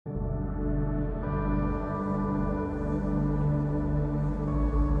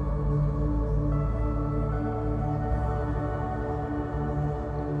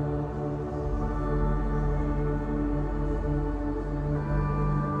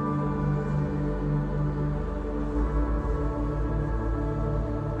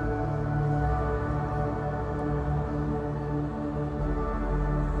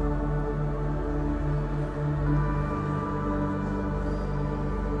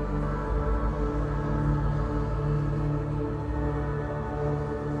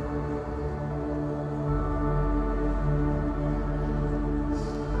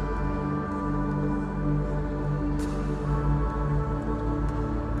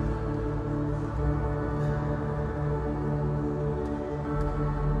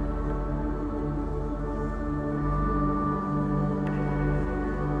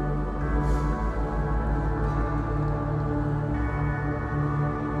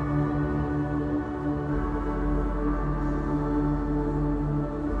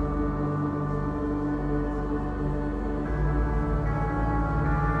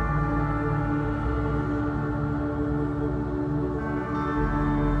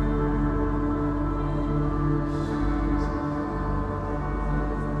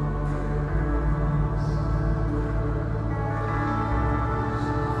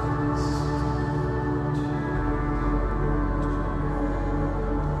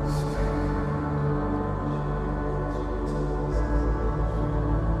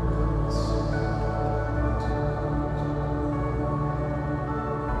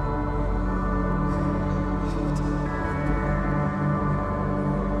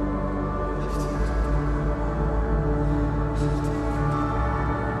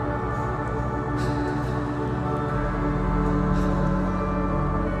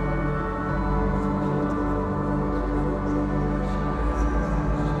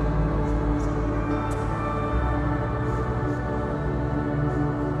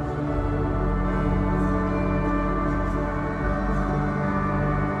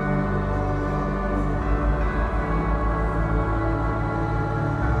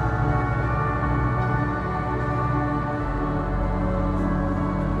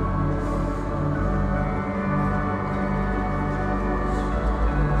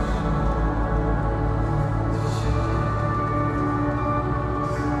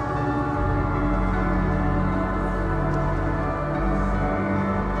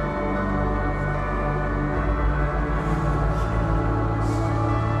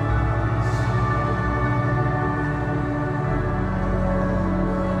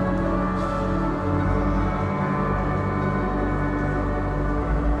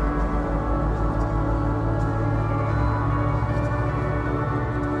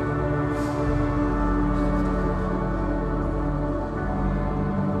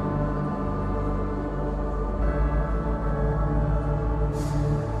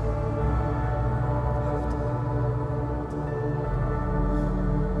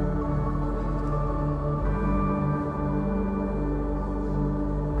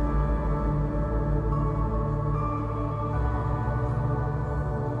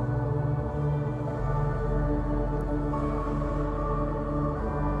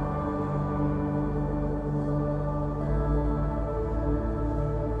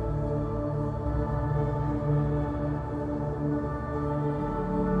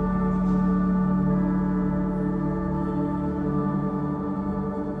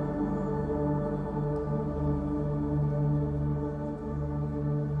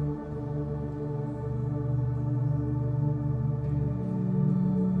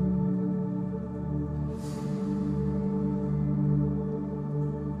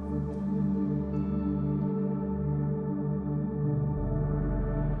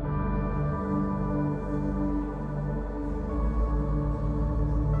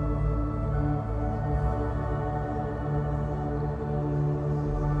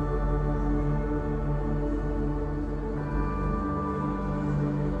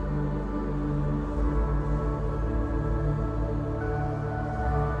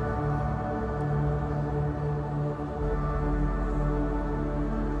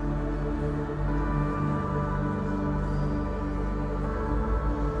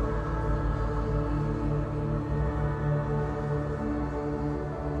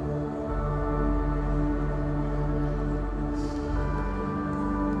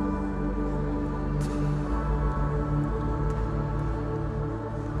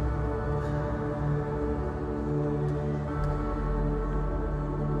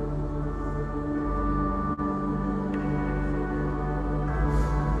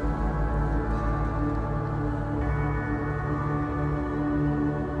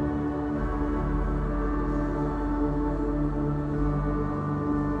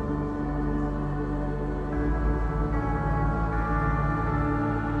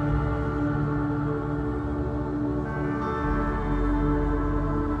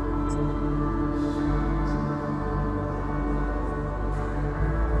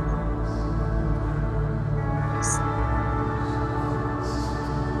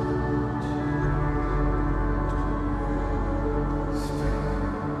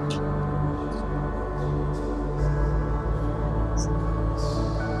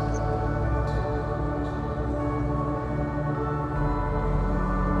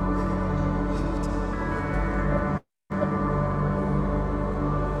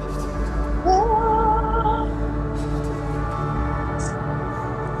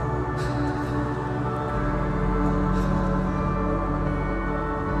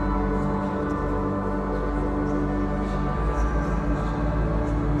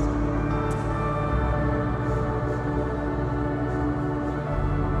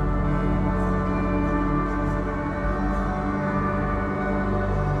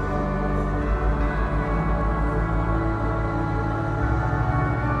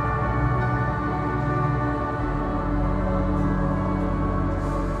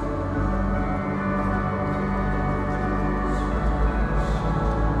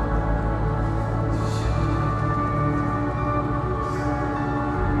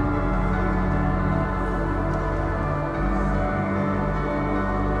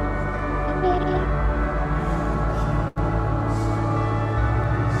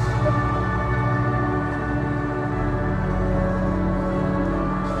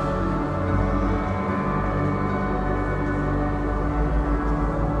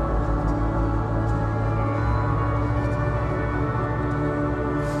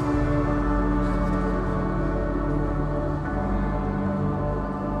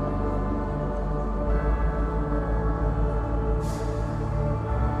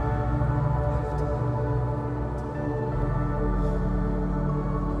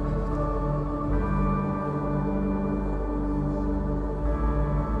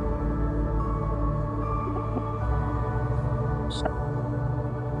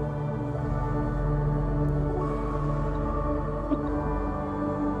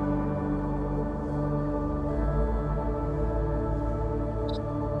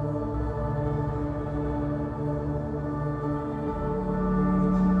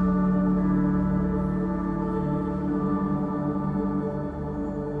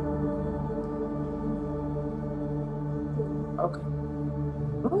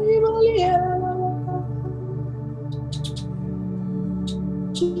Hallelujah.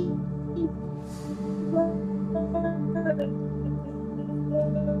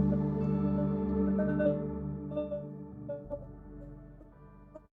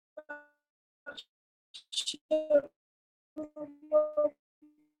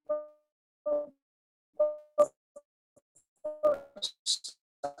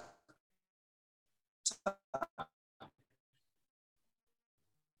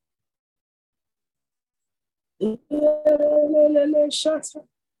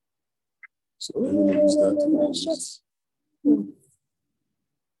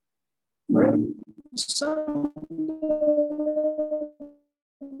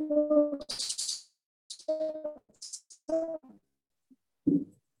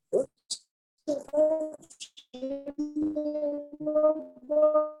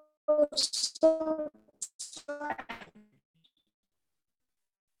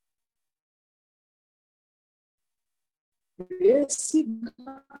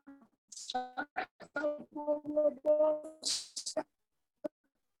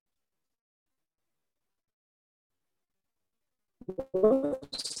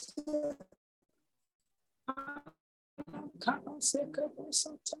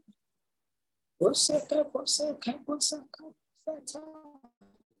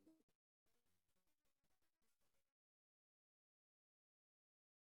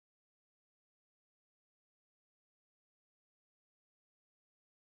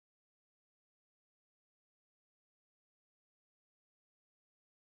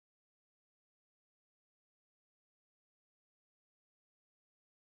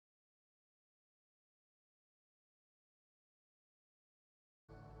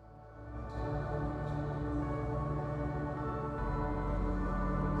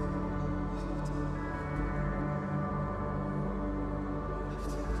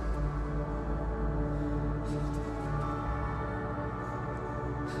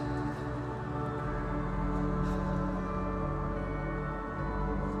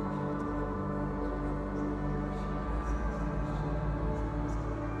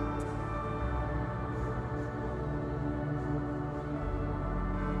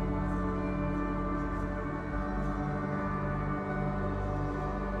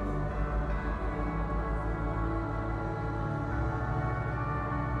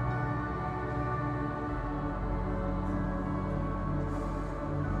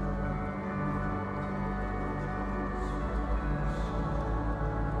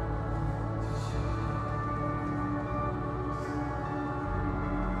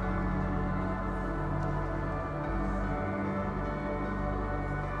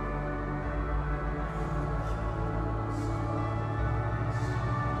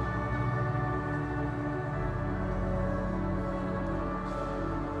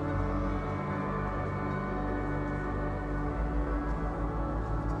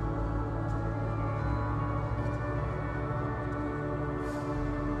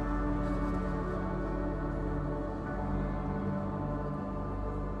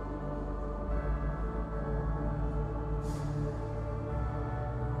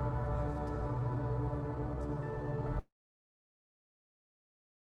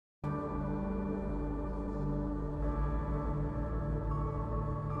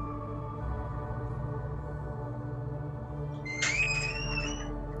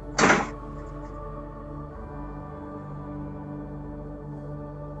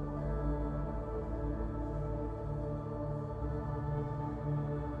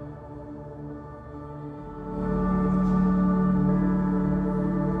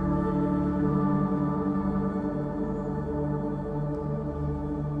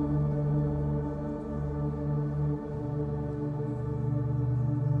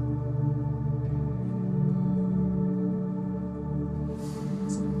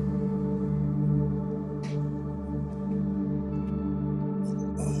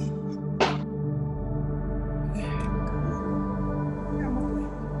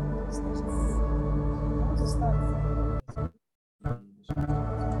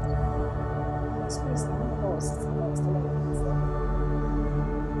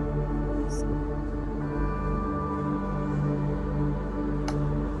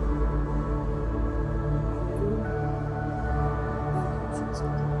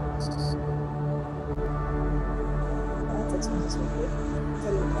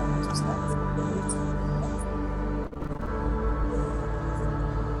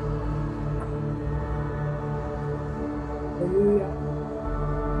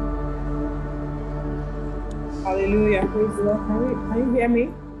 Praise the Lord. Can you hear me?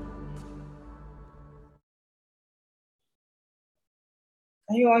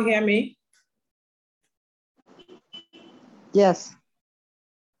 Can you all hear me? Yes.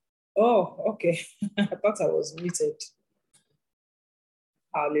 Oh, okay. I thought I was muted.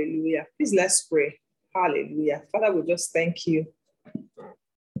 Hallelujah. Please let's pray. Hallelujah. Father, we just thank you. We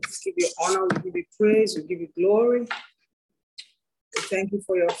give you honor, we give you praise, we give you glory. We thank you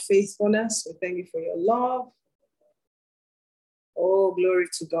for your faithfulness. We thank you for your love. Oh, glory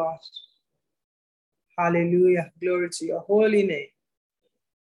to God. Hallelujah. Glory to your holy name.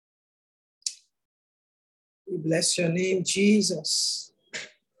 We bless your name, Jesus.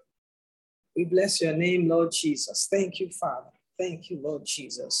 We bless your name, Lord Jesus. Thank you, Father. Thank you, Lord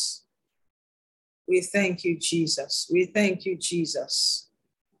Jesus. We thank you, Jesus. We thank you, Jesus.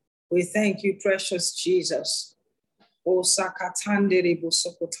 We thank you, precious Jesus. O sakatandere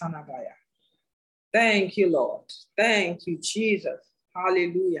bosokotanabaya. Thank you, Lord. Thank you, Jesus.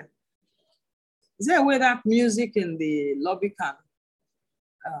 Hallelujah. Is there a way that music in the lobby can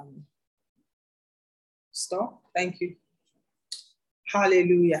stop? Thank you.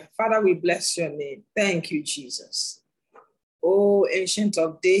 Hallelujah. Father, we bless your name. Thank you, Jesus. Oh, Ancient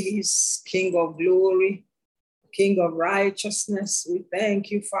of Days, King of glory, King of righteousness, we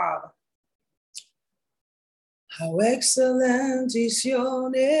thank you, Father. How excellent is your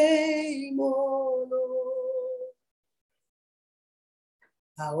name, O Lord.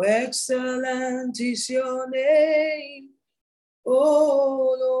 How excellent is your name,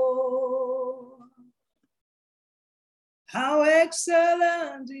 O Lord. How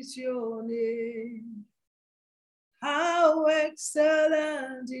excellent is your name. How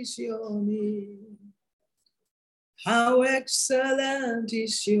excellent is your name. How excellent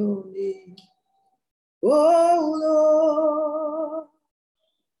is your name, oh Lord.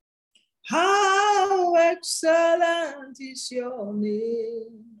 How excellent is your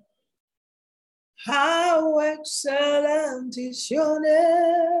name. How excellent is your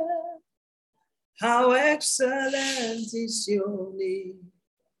name. How excellent is your name,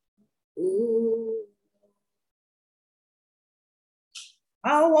 oh.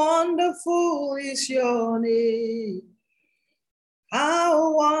 How wonderful is your name.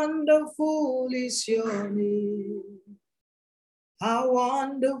 How wonderful is your name. How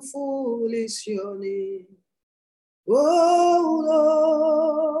wonderful is your name, oh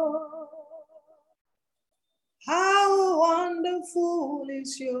Lord. How wonderful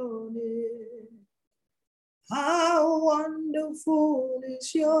is your name. How wonderful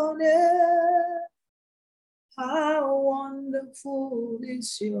is your name. How wonderful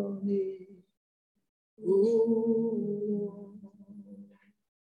is your name, oh.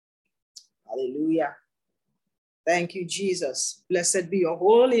 Hallelujah. Thank you, Jesus. Blessed be your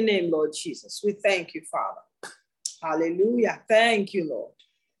holy name, Lord Jesus. We thank you, Father. Hallelujah. Thank you, Lord.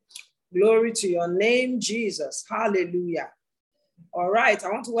 Glory to your name, Jesus. Hallelujah. All right. I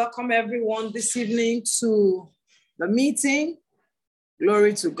want to welcome everyone this evening to the meeting.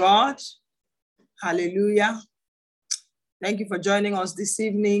 Glory to God. Hallelujah. Thank you for joining us this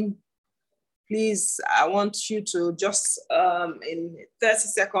evening. Please, I want you to just in 30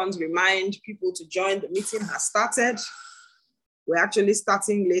 seconds remind people to join. The meeting has started. We're actually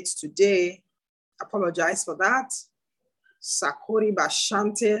starting late today. Apologize for that. Sakori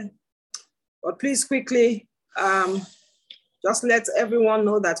Bashante. But please quickly, just let everyone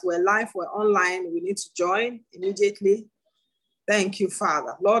know that we're live, we're online. We need to join immediately. Thank you,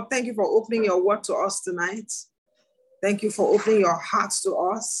 Father. Lord, thank you for opening your word to us tonight. Thank you for opening your hearts to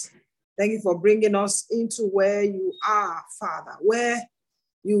us. Thank you for bringing us into where you are, Father, where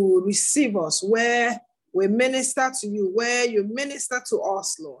you receive us, where we minister to you, where you minister to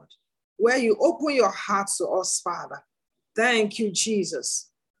us, Lord, where you open your hearts to us, Father. Thank you, Jesus.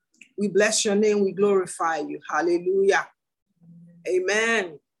 We bless your name. We glorify you. Hallelujah.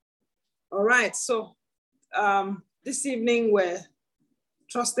 Amen. All right. So this evening, we're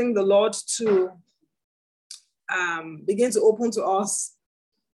trusting the Lord to begin to open to us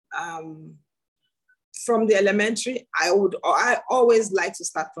from the elementary. I always like to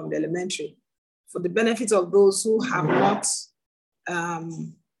start from the elementary for the benefit of those who have not,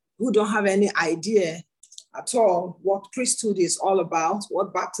 who don't have any idea at all what priesthood is all about,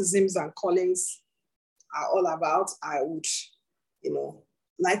 what baptisms and callings are all about. I would,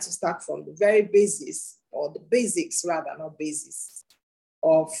 like to start from the very basis, or the basics rather, not basis,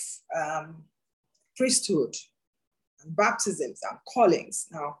 of priesthood and baptisms and callings.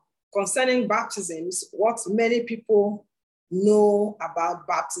 Now, concerning baptisms, what many people know about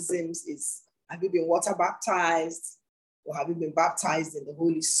baptisms is, have you been water baptized? Or have you been baptized in the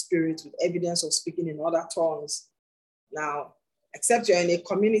Holy Spirit with evidence of speaking in other tongues? Now, Except you're in a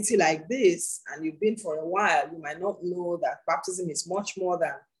community like this and you've been for a while, you might not know that baptism is much more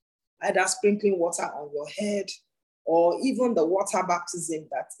than either sprinkling water on your head or even the water baptism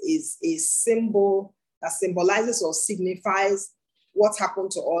that is a symbol that symbolizes or signifies what happened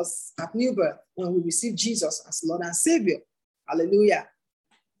to us at new birth when we received Jesus as Lord and Savior. Hallelujah.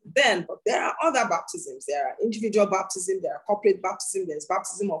 But there are other baptisms. There are individual baptism, there are corporate baptism, there's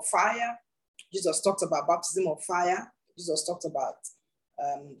baptism of fire. Jesus talked about baptism of fire. Jesus talked about,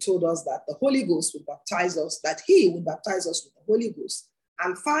 told us that the Holy Ghost would baptize us, that he would baptize us with the Holy Ghost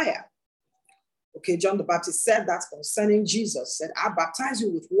and fire. Okay, John the Baptist said that concerning Jesus, said, I baptize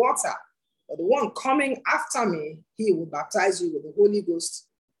you with water, but the one coming after me, he will baptize you with the Holy Ghost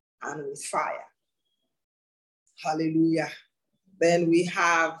and with fire. Hallelujah. Then we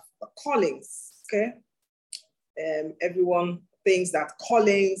have the callings, okay? Everyone thinks that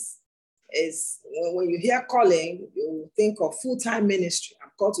callings is, when you hear calling, you think of full-time ministry.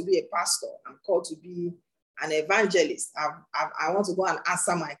 I'm called to be a pastor. I'm called to be an evangelist. I want to go and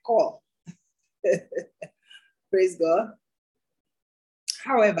answer my call. Praise God.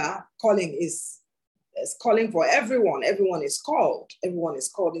 However, calling is calling for everyone. Everyone is called. Everyone is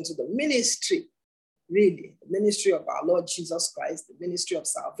called into the ministry, really. The ministry of our Lord Jesus Christ, the ministry of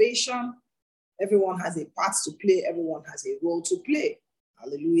salvation. Everyone has a part to play. Everyone has a role to play.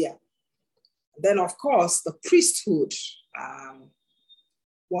 Hallelujah. Then, of course, the priesthood,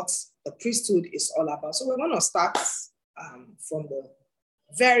 what the priesthood is all about. So we're going to start from the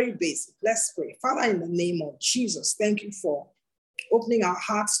very basic. Let's pray. Father, in the name of Jesus, thank you for opening our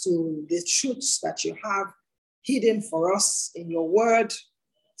hearts to the truths that you have hidden for us in your word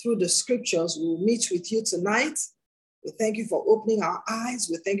through the scriptures. We'll meet with you tonight. We thank you for opening our eyes.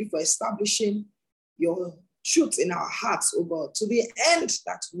 We thank you for establishing your truth in our hearts, oh God, to the end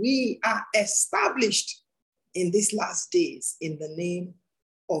that we are established in these last days in the name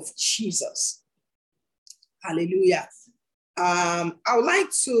of Jesus. Hallelujah. I would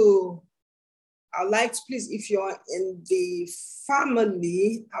like to please, if you're in the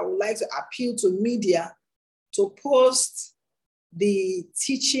family, I would like to appeal to media to post the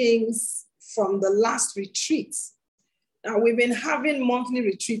teachings from the last retreat. Now, we've been having monthly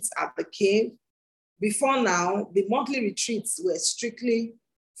retreats at the cave. Before now, the monthly retreats were strictly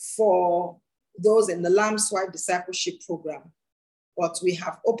for those in the Lamb's Wife Discipleship Program, but we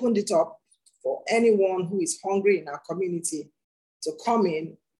have opened it up for anyone who is hungry in our community to come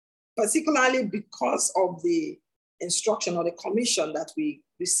in, particularly because of the instruction or the commission that we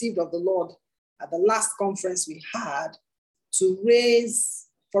received of the Lord at the last conference we had to raise,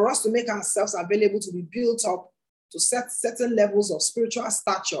 for us to make ourselves available to be built up to set certain levels of spiritual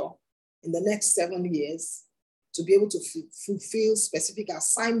stature in the next 7 years, to be able to fulfill specific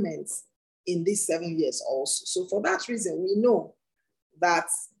assignments in these 7 years also. So for that reason, we know that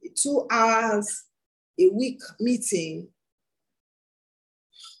 2 hours a week meeting,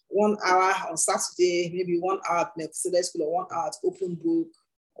 1 hour on Saturday, maybe 1 hour at Mercedes School, or 1 hour at Open Book,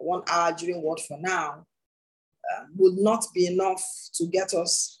 or 1 hour during Word for Now, would not be enough to get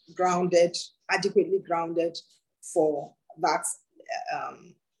us grounded, adequately grounded for that,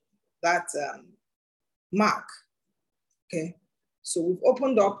 mark. Okay. So we've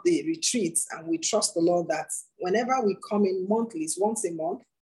opened up the retreats, and we trust the Lord that whenever we come in monthly, it's once a month,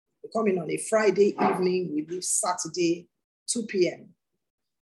 we come in on a Friday evening, we leave Saturday, 2 p.m.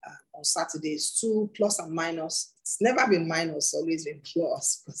 On Saturdays, 2 plus and minus. It's never been minus, always been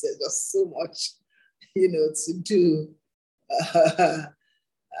plus, because there's just so much, to do.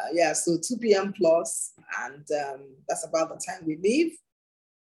 So 2 p.m. plus, and that's about the time we leave.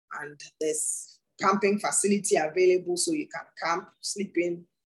 And there's camping facility available, so you can camp, sleep in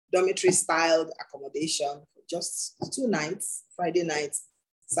dormitory-styled accommodation for just 2 nights, Friday night,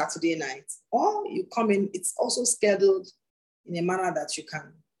 Saturday night. Or you come in, it's also scheduled in a manner that you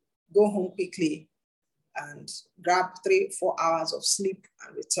can go home quickly and grab 3-4 hours of sleep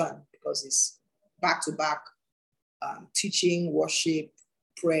and return, because it's back-to-back teaching, worship,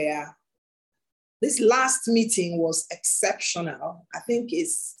 prayer. This last meeting was exceptional. I think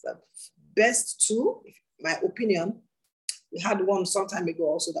it's the best two, in my opinion. We had one some time ago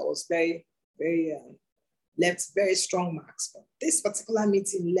also that was very, very, left very strong marks. But this particular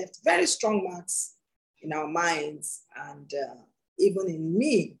meeting left very strong marks in our minds, and even in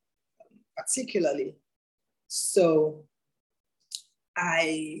me, particularly. So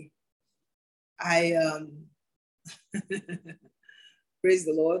I praise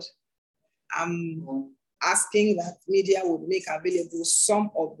the Lord. I'm asking that media would make available some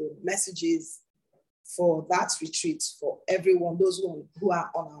of the messages for that retreat for everyone, those who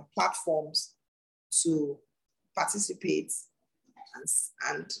are on our platforms, to participate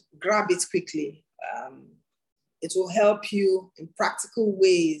and grab it quickly. It will help you in practical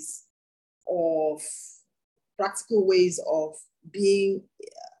ways of being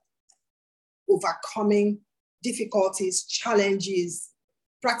overcoming difficulties, challenges,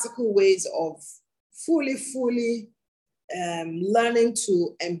 practical ways of fully learning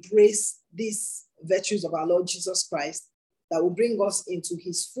to embrace these virtues of our Lord Jesus Christ that will bring us into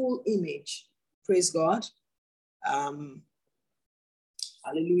his full image. Praise God.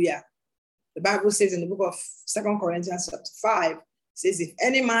 Hallelujah. The Bible says in the book of 2 Corinthians chapter 5, says, if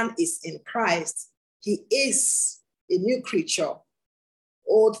any man is in Christ, he is a new creature.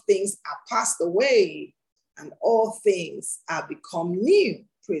 Old things are passed away and all things are become new.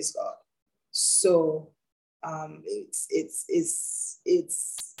 Praise God. So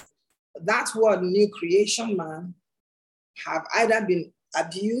it's that word new creation, man, have either been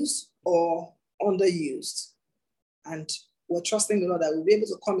abused or underused. And we're trusting the Lord that we'll be able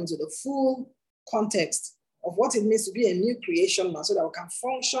to come into the full context of what it means to be a new creation, man, so that we can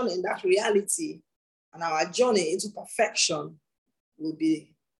function in that reality, and our journey into perfection will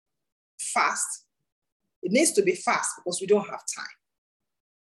be fast. It needs to be fast because we don't have time.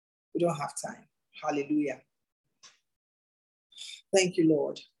 We don't have time. Hallelujah. Thank you,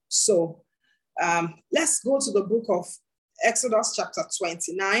 Lord. So let's go to the book of Exodus chapter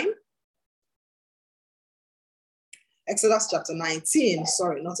 29. Exodus chapter 19,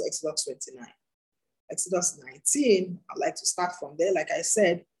 sorry, not Exodus 29. Exodus 19, I'd like to start from there. Like I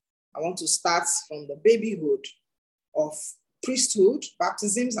said, I want to start from the babyhood of priesthood,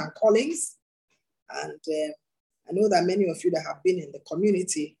 baptisms, and callings. And I know that many of you that have been in the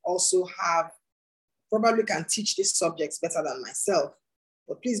community also probably can teach these subjects better than myself.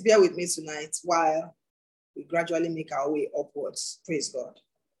 But please bear with me tonight while we gradually make our way upwards. Praise God.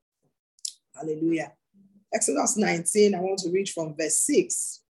 Hallelujah. Exodus 19, I want to read from verse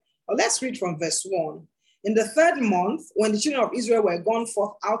 6. Well, let's read from verse 1. In the 3rd month, when the children of Israel were gone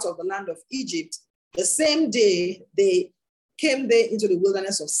forth out of the land of Egypt, the same day they came there into the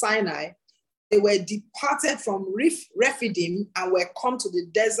wilderness of Sinai. They were departed from Rephidim and were come to the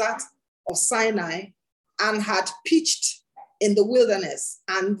desert of Sinai and had pitched in the wilderness.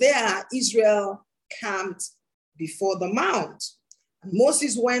 And there Israel camped before the mount. And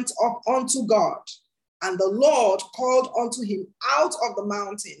Moses went up unto God, and the Lord called unto him out of the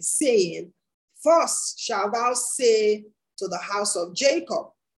mountain, saying, Thus shalt thou say to the house of Jacob,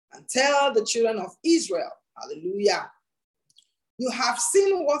 and tell the children of Israel, hallelujah, you have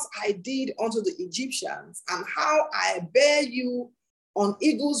seen what I did unto the Egyptians, and how I bare you on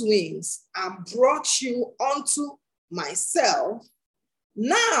eagle's wings, and brought you unto myself.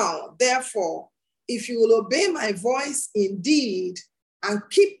 Now, therefore, if you will obey my voice indeed, and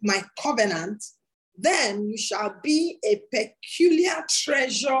keep my covenant, then you shall be a peculiar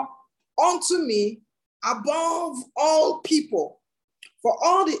treasure unto me above all people, for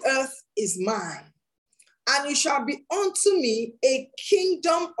all the earth is mine. And you shall be unto me a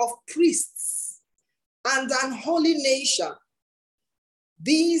kingdom of priests and an holy nation.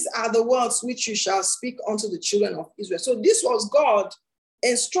 These are the words which you shall speak unto the children of Israel. So this was God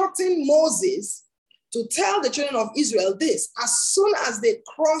instructing Moses to tell the children of Israel this. As soon as they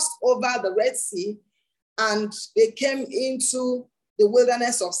crossed over the Red Sea and they came into the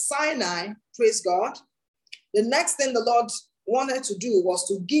wilderness of Sinai, praise God, the next thing the Lord wanted to do was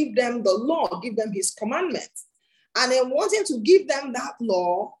to give them the law, give them his commandments. And in wanting to give them that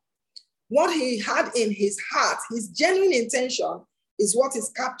law, what he had in his heart, his genuine intention, is what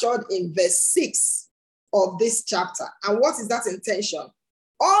is captured in verse 6 of this chapter. And what is that intention?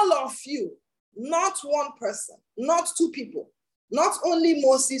 All of you, not one person, not two people, not only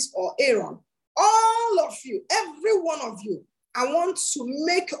Moses or Aaron, all of you, every one of you, I want to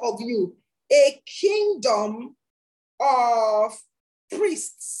make of you a kingdom of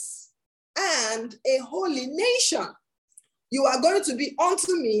priests and a holy nation. You are going to be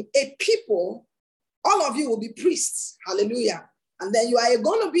unto me a people. All of you will be priests. Hallelujah. And then you are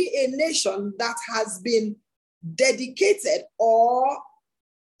going to be a nation that has been dedicated, or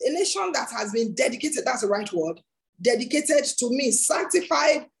a nation that has been dedicated, that's the right word, dedicated to me,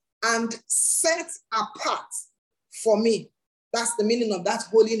 sanctified and set apart for me. That's the meaning of that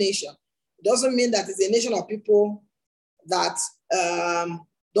holy nation. It doesn't mean that it's a nation of people that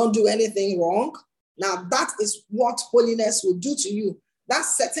don't do anything wrong. Now, that is what holiness will do to you. That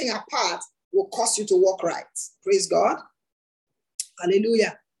setting apart will cause you to walk right. Praise God.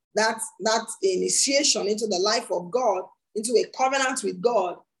 Hallelujah. That initiation into the life of God, into a covenant with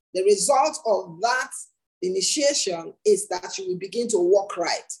God, the result of that initiation is that you will begin to walk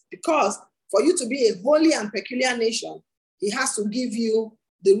right. Because for you to be a holy and peculiar nation, he has to give you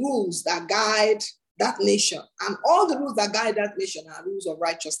the rules that guide that nation. And all the rules that guide that nation are rules of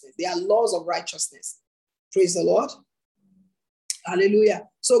righteousness. They are laws of righteousness. Praise the Lord. Hallelujah.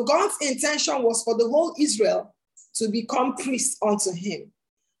 So God's intention was for the whole Israel to become priests unto him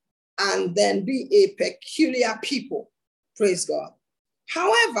and then be a peculiar people. Praise God.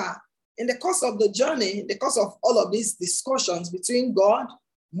 However, in the course of the journey, in the course of all of these discussions between God,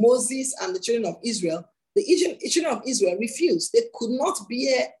 Moses, and the children of Israel, the children of Israel refused. They could not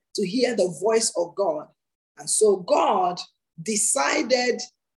bear to hear the voice of God. And so God decided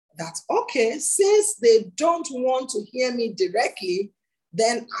that, okay, since they don't want to hear me directly,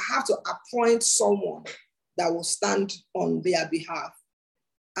 then I have to appoint someone that will stand on their behalf.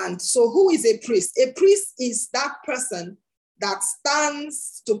 And so who is a priest? A priest is that person that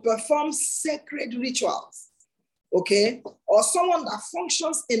stands to perform sacred rituals, okay? Or someone that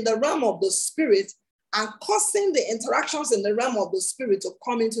functions in the realm of the spirit and causing the interactions in the realm of the spirit to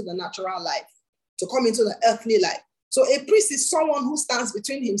come into the natural life, to come into the earthly life. So a priest is someone who stands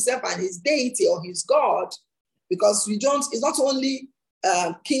between himself and his deity or his God, because it's not only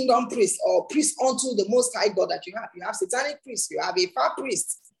kingdom priest or priest unto the Most High God that you have. You have satanic priests, you have a far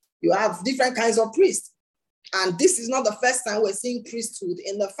priest, you have different kinds of priests. And this is not the first time we're seeing priesthood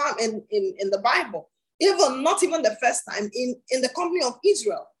in the Bible. Not even the first time in the company of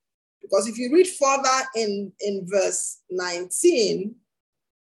Israel. Because if you read further in verse 19,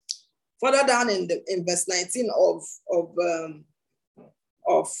 further down in verse 19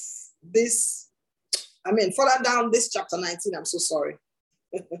 of this, further down this chapter 19, I'm so sorry.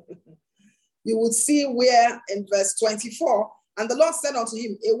 You would see where in verse 24, and the Lord said unto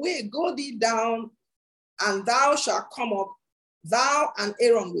him, away, go thee down, and thou shalt come up, thou and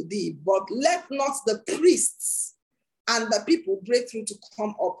Aaron with thee, but let not the priests and the people break through to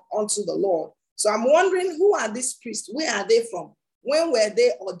come up unto the Lord. So I'm wondering, who are these priests? Where are they from? When were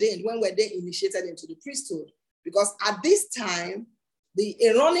they ordained? When were they initiated into the priesthood? Because at this time, the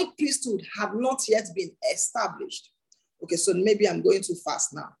Aaronic priesthood have not yet been established. Okay, so maybe I'm going too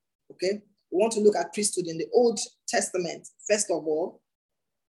fast now, okay? We want to look at priesthood in the Old Testament, first of all,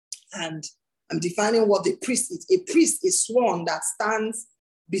 and I'm defining what the priest is. A priest is one that stands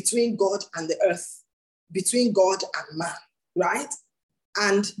between God and the earth, between God and man, right?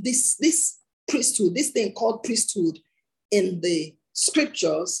 And this priesthood, this thing called priesthood in the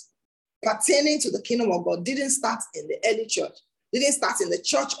scriptures pertaining to the kingdom of God didn't start in the early church, didn't start in the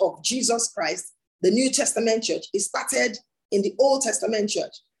church of Jesus Christ, the New Testament church. It started in the Old Testament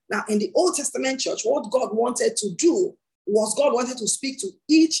church. Now, in the Old Testament church, what God wanted to do was God wanted to speak to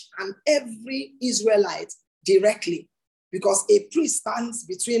each and every Israelite directly, because a priest stands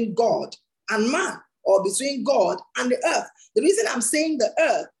between God and man, or between God and the earth. The reason I'm saying the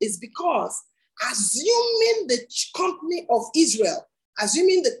earth is because assuming the company of Israel,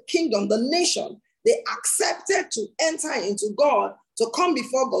 assuming the kingdom, the nation, they accepted to enter into God, to come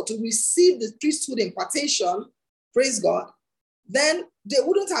before God, to receive the priesthood impartation, praise God, then they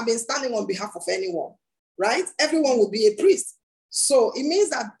wouldn't have been standing on behalf of anyone, right? Everyone would be a priest. So it means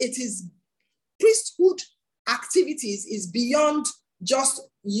that it is priesthood activities is beyond just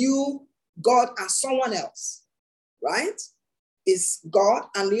you, God, and someone else, right? It's God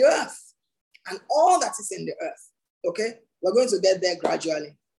and the earth and all that is in the earth, okay? We're going to get there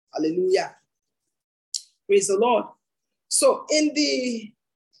gradually. Hallelujah. Praise the Lord. So in the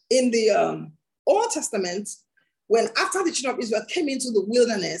Old Testament, when after the children of Israel came into the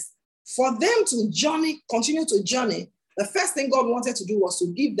wilderness, for them to continue to journey, the first thing God wanted to do was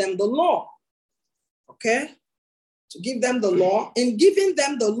to give them the law, okay? To give them the law. In giving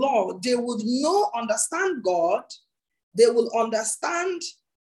them the law, they would understand God. They will understand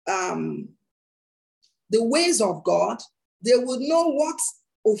the ways of God. They would know what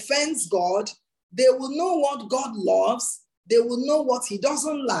offends God. They will know what God loves. They will know what he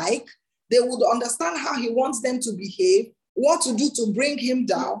doesn't like. They would understand how he wants them to behave, what to do to bring him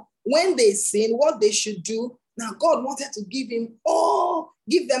down, when they sin, what they should do. Now, God wanted to give them all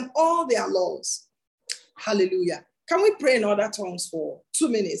their laws. Hallelujah. Can we pray in other tongues for 2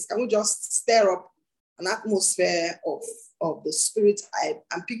 minutes? Can we just stir up an atmosphere of the spirit?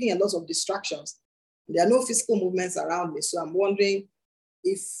 I'm picking a lot of distractions. There are no physical movements around me, so I'm wondering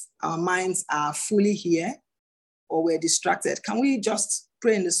if our minds are fully here or we're distracted. Can we just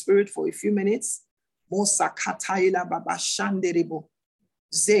pray in the spirit for a few minutes?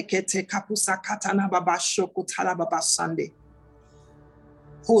 Zekete kapusa katana baba shokutala baba Sunday.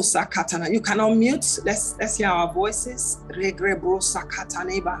 Hosa katana. You can unmute. Let's hear our voices. Regrebro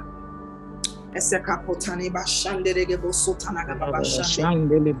sakataneba. Esekapotani bashanderege bosotanaga babashande.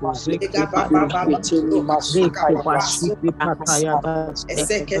 Shandele bozeke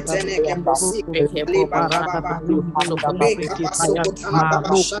Eseketenege bosika liba baba. Beka basokotana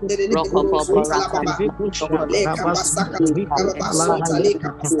babashanderege bosotala Leka basaka baba sota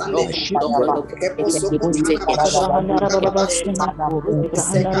leka basande. Eke bosokotana babashanderege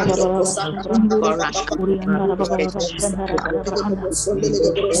Sekando kosaka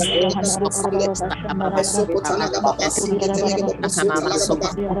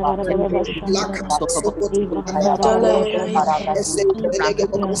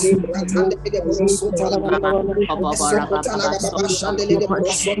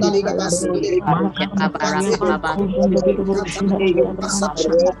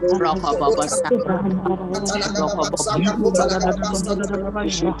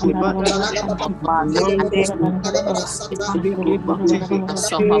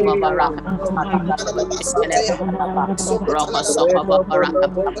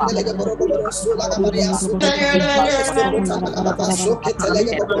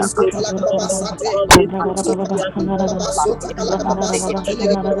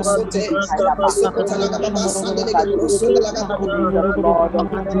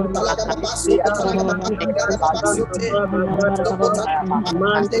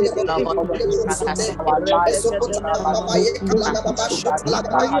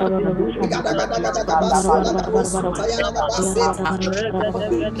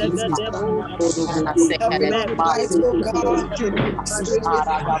oh God, Spirit, we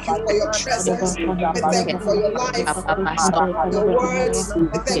thank you for your presence. We thank you for your life, your words.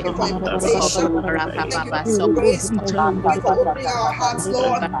 We thank you for invitation. We thank you for grace. Thank you for opening our hearts,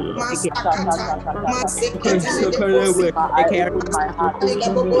 Lord. Masakata, masekete, I open my heart.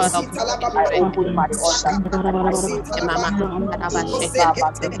 I open my altar.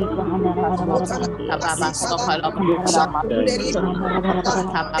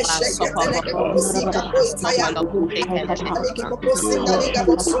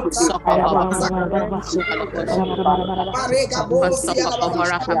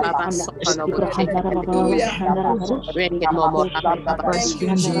 Thank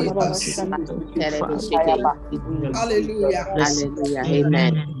you, Jesus. Hallelujah. Hallelujah.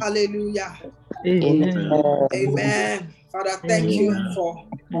 Amen. Hallelujah. Amen. Amen. Father, thank you for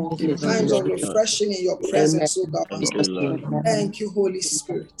times of refreshing in your presence, oh God. Thank you, Holy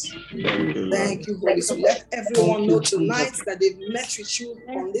Spirit. Thank you, Holy Spirit. Let everyone know tonight that they've met with you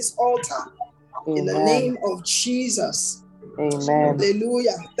on this altar. In the name of Jesus. Amen.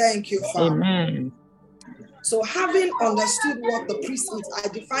 Hallelujah. Thank you, Father. Amen. So having understood what the priest is, I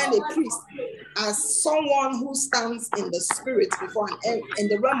define a priest as someone who stands in the spirit before in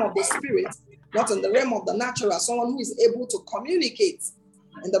the realm of the spirit, not in the realm of the natural, someone who is able to communicate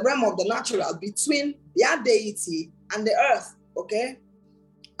in the realm of the natural between their deity and the earth, okay?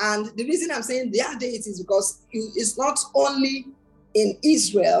 And the reason I'm saying their deity is because it's not only in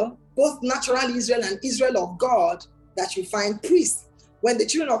Israel, both natural Israel and Israel of God, that you find priests. When the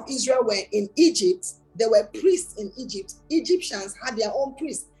children of Israel were in Egypt, there were priests in Egypt. Egyptians had their own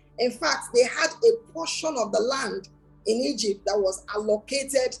priests. In fact, they had a portion of the land in Egypt that was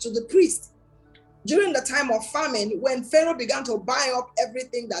allocated to the priest. During the time of famine, when Pharaoh began to buy up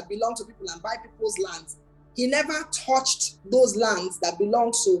everything that belonged to people and buy people's lands, he never touched those lands that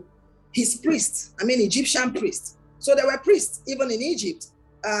belonged to his priests, Egyptian priests. So there were priests even in Egypt.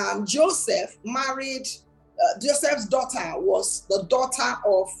 Joseph married, Joseph's daughter was the daughter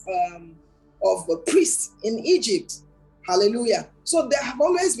of a priest in Egypt. Hallelujah. So there have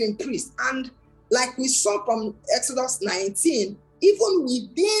always been priests. And like we saw from Exodus 19, even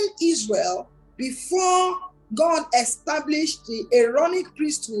within Israel, before God established the Aaronic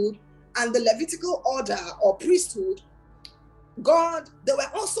priesthood and the Levitical order or priesthood, there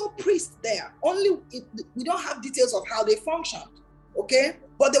were also priests there. We don't have details of how they functioned, okay?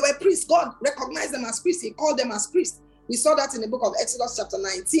 But there were priests. God recognized them as priests. He called them as priests. We saw that in the book of Exodus chapter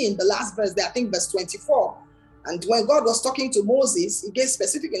 19, the last verse there, I think verse 24. And when God was talking to Moses, he gave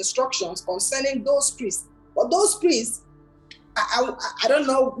specific instructions concerning those priests. But those priests, I don't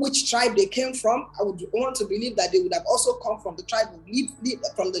know which tribe they came from. I would want to believe that they would have also come from the tribe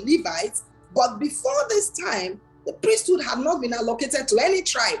from the Levites. But before this time, the priesthood had not been allocated to any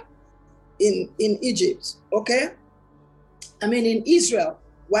tribe in Egypt, okay? In Israel,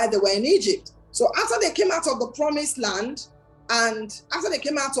 while they were in Egypt. So after they came out of the promised land, and after they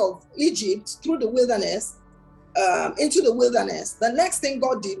came out of Egypt through the wilderness, into the wilderness, the next thing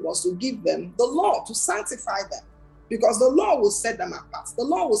God did was to give them the law, to sanctify them, because the law will set them apart. The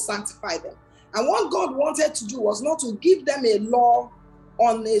law will sanctify them. And what God wanted to do was not to give them a law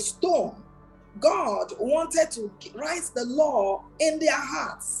on a stone, God wanted to write the law in their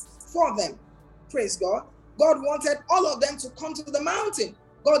hearts for them. Praise God. God wanted all of them to come to the mountain.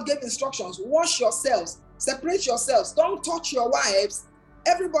 God gave instructions. Wash yourselves. Separate yourselves. Don't touch your wives.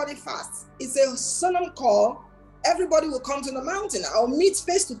 Everybody fasts. It's a solemn call. Everybody will come to the mountain. I'll meet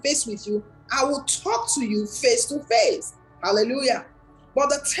face to face with you. I will talk to you face to face. Hallelujah. But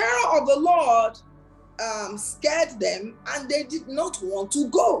the terror of the Lord scared them, and they did not want to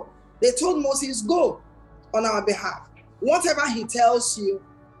go. They told Moses, go on our behalf. Whatever he tells you,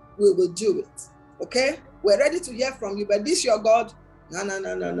 we will do it. Okay? We're ready to hear from you, but this your God?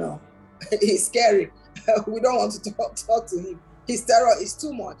 No. He's scary. We don't want to talk to him. His terror is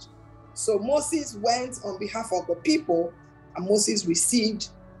too much. So Moses went on behalf of the people, and Moses received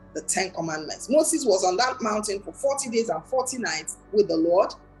the 10 commandments. Moses was on that mountain for 40 days and 40 nights with the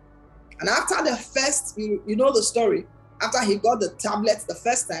Lord. And after the first, you know the story, after he got the tablets the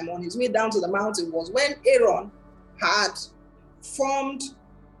first time on his way down to the mountain was when Aaron had formed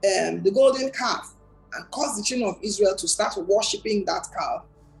the golden calf and caused the children of Israel to start worshiping that calf.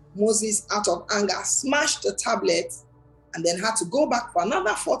 Moses, out of anger, smashed the tablet and then had to go back for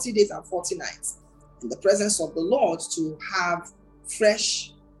another 40 days and 40 nights in the presence of the Lord to have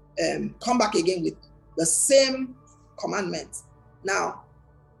fresh, come back again with the same commandments. Now,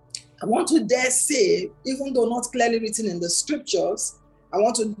 I want to dare say, even though not clearly written in the scriptures, I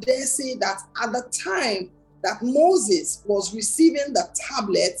want to dare say that at the time that Moses was receiving the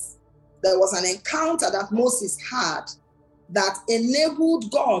tablets, there was an encounter that Moses had that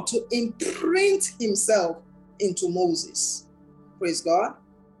enabled God to imprint himself into Moses. Praise God.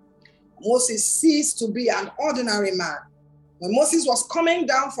 Moses ceased to be an ordinary man. When Moses was coming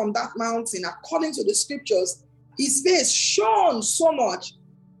down from that mountain, according to the scriptures, his face shone so much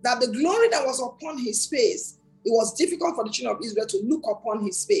that the glory that was upon his face, it was difficult for the children of Israel to look upon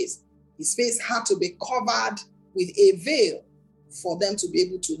his face. His face had to be covered with a veil for them to be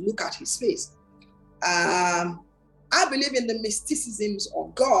able to look at his face. I believe in the mysticisms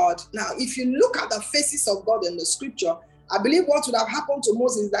of God. Now, if you look at the faces of God in the scripture, I believe what would have happened to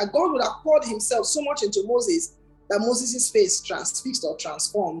Moses is that God would have poured himself so much into Moses that Moses' face transfixed or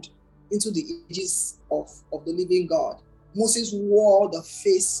transformed into the images of the living God. Moses wore the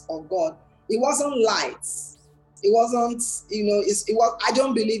face of God. It wasn't light. It wasn't, I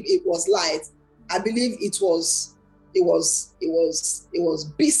don't believe it was light. I believe it was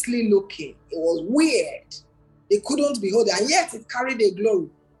beastly looking. It was weird. They couldn't behold it, and yet it carried a glory,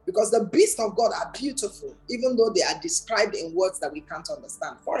 because the beasts of God are beautiful, even though they are described in words that we can't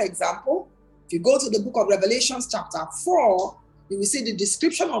understand. For example, if you go to the book of Revelations chapter 4, you will see the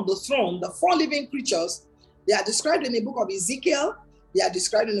description of the throne, the 4 living creatures. They are described in the book of Ezekiel. They are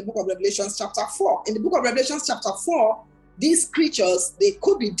described in the book of Revelations chapter 4. In the book of Revelations chapter 4, these creatures, they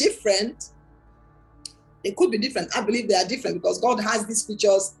could be different. They could be different. I believe they are different because God has these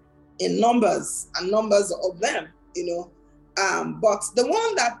creatures in numbers and numbers of them, But the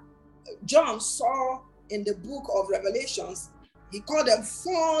one that John saw in the book of Revelations, he called them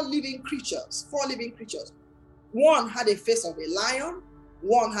 4 living creatures. 4 living creatures. One had a face of a lion.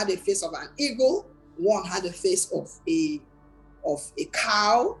 One had a face of an eagle. One had the face of a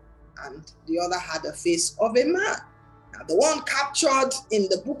cow, and the other had the face of a man. Now, the one captured in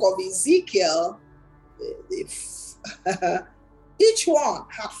the book of Ezekiel, each one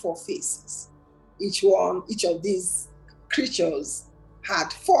had 4 faces. Each of these creatures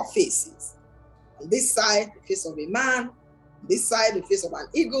had 4 faces. On this side, the face of a man. On this side, the face of an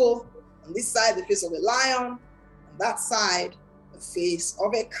eagle. On this side, the face of a lion. On that side, the face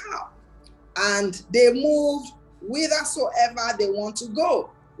of a cow. And they moved whithersoever they want to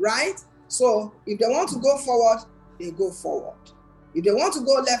go, right? So if they want to go forward, they go forward. If they want to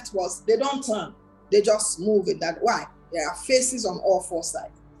go leftwards, they don't turn. They just move in that way. There are faces on all 4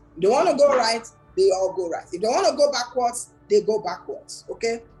 sides. If they want to go right, they all go right. If they want to go backwards, they go backwards,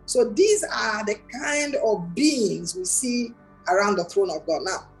 okay? So these are the kind of beings we see around the throne of God.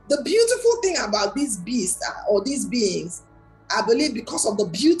 Now, the beautiful thing about these beasts or these beings, I believe because of the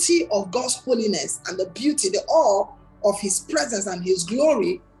beauty of God's holiness and the beauty, the awe of his presence and his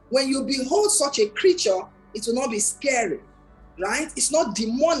glory, when you behold such a creature, it will not be scary, right? It's not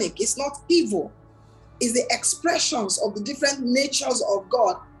demonic, it's not evil. It's the expressions of the different natures of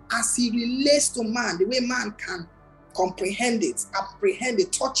God as he relates to man, the way man can comprehend it, apprehend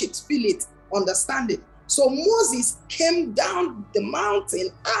it, touch it, feel it, understand it. So Moses came down the mountain,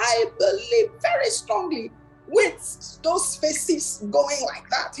 I believe very strongly, with those faces going like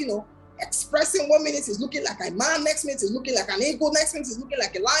that, expressing 1 minute is looking like a man, next minute is looking like an eagle, next minute is looking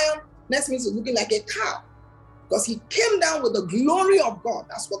like a lion, next minute is looking like a cow. Because he came down with the glory of God.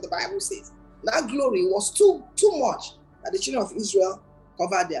 That's what the Bible says. That glory was too much that the children of Israel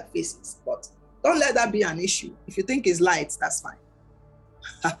covered their faces. But don't let that be an issue. If you think it's light, that's fine.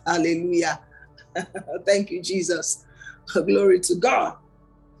 Hallelujah. Thank you, Jesus. Glory to God.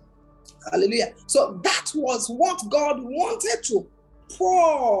 Hallelujah. So that was what God wanted to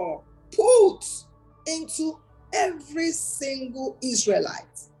put into every single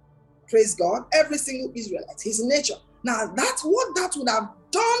Israelite. Praise God. Every single Israelite, his nature. Now, that's what that would have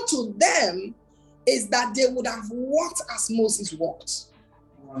done to them, is that they would have walked as Moses walked.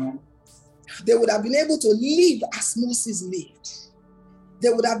 They would have been able to live as Moses lived. They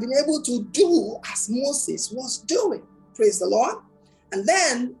would have been able to do as Moses was doing. Praise the Lord. And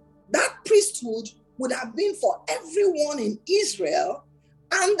then that priesthood would have been for everyone in Israel.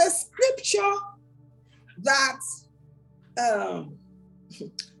 And the scripture that,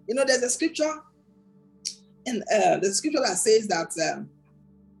 there's a scripture, and the scripture that says that,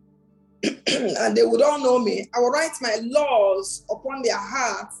 and they would all know me. I will write my laws upon their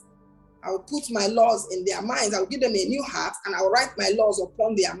hearts. I will put my laws in their minds. I will give them a new heart, and I will write my laws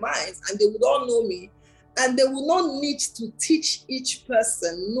upon their minds, and they would all know me. And they will not need to teach each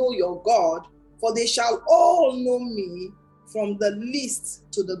person, know your God, for they shall all know me, from the least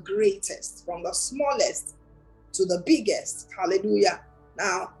to the greatest, from the smallest to the biggest. Hallelujah.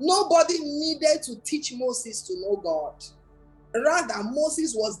 Now, nobody needed to teach Moses to know God. Rather,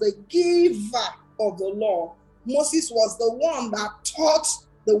 Moses was the giver of the law. Moses was the one that taught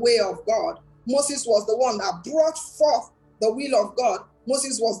the way of God. Moses was the one that brought forth the will of God.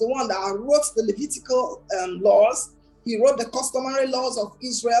 Moses was the one that wrote the Levitical laws. He wrote the customary laws of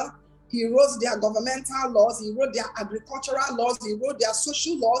Israel. He wrote their governmental laws. He wrote their agricultural laws. He wrote their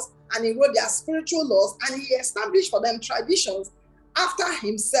social laws, and he wrote their spiritual laws. And he established for them traditions after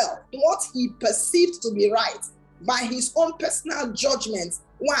himself, what he perceived to be right by his own personal judgments.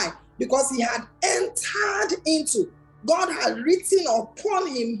 Why? Because he had entered into, God had written upon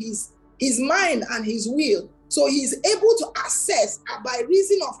him his mind and his will. So he's able to assess, by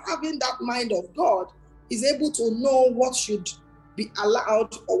reason of having that mind of God, he's able to know what should be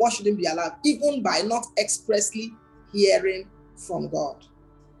allowed or what shouldn't be allowed, even by not expressly hearing from God.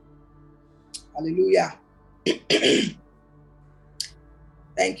 Hallelujah.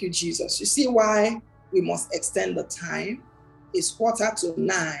 Thank you, Jesus. You see why we must extend the time? It's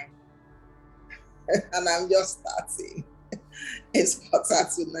 8:45. And I'm just starting. It's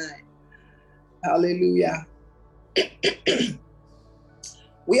 8:45. Hallelujah.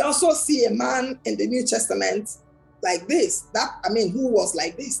 We also see a man in the New Testament like this. Who was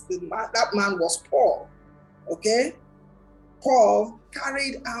like this? That man was Paul. Okay? Paul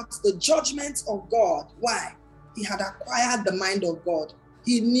carried out the judgment of God. Why? He had acquired the mind of God.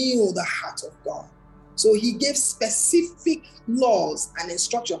 He knew the heart of God. So he gave specific laws and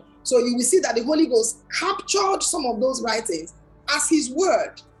instruction. So you will see that the Holy Ghost captured some of those writings as his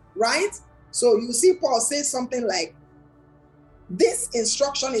word, right? So you see Paul say something like, this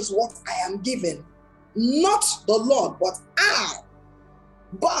instruction is what I am given, not the Lord, but I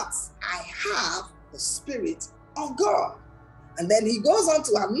have the Spirit of God. And then he goes on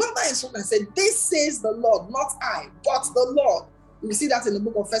to another instruction and said, this says the Lord, not I, but the Lord. You see that in the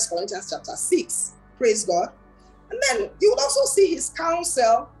book of 1 Corinthians chapter 6. Praise God. And then you would also see his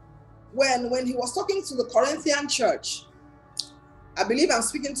counsel when he was talking to the Corinthian church. I believe I'm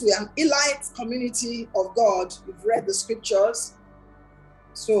speaking to an elite community of God. You've read the scriptures.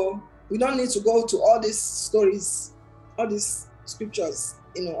 So we don't need to go to all these stories, all these scriptures,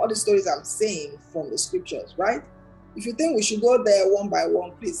 all the stories I'm saying from the scriptures, right? If you think we should go there one by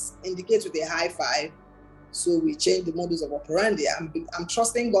one, please indicate with a high five so we change the modus of operandi. I'm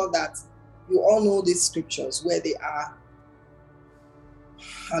trusting God that you all know these scriptures, where they are.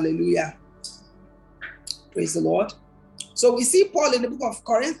 Hallelujah. Praise the Lord. So we see Paul in the book of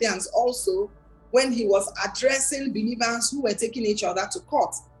Corinthians also, when he was addressing believers who were taking each other to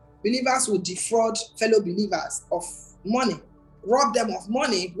court. Believers would defraud fellow believers of money, rob them of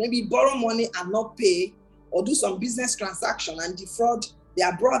money, maybe borrow money and not pay, or do some business transaction and defraud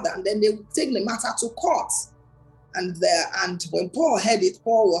their brother, and then they would take the matter to court. And when Paul heard it,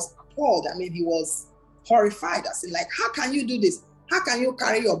 Paul was appalled. He was horrified. I said, how can you do this? How can you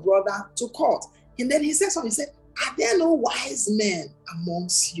carry your brother to court? And then he said something. He said, are there no wise men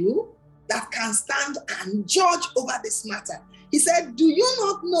amongst you that can stand and judge over this matter? He said, do you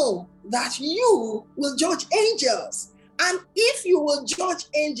not know that you will judge angels? And if you will judge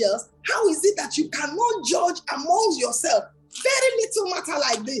angels, how is it that you cannot judge amongst yourself? Very little matter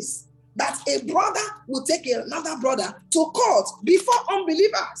like this, that a brother will take another brother to court before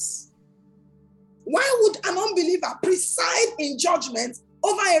unbelievers. Why would an unbeliever preside in judgment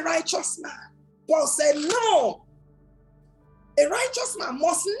over a righteous man? Paul said, no, a righteous man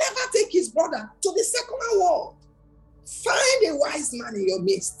must never take his brother to the secular world. Find a wise man in your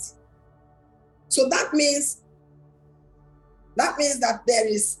midst. So that means that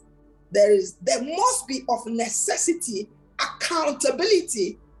there must be of necessity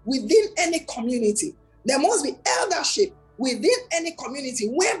accountability within any community. There must be eldership within any community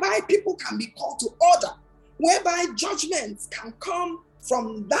whereby people can be called to order, whereby judgments can come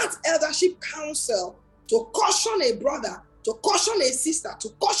from that eldership council to caution a brother, to caution a sister, to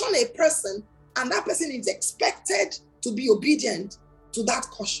caution a person, and that person is expected to be obedient to that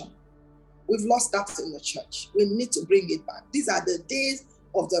caution. We've lost that in the church. We need to bring it back. These are the days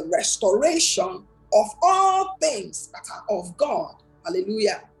of the restoration of all things that are of God.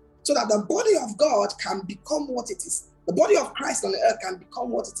 Hallelujah. So that the body of God can become what it is. The body of Christ on the earth can become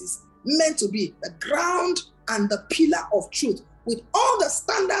what it is meant to be, the ground and the pillar of truth, with all the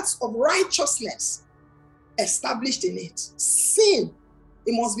standards of righteousness established in it. Sin,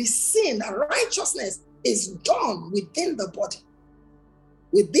 it must be seen that righteousness is done within the body,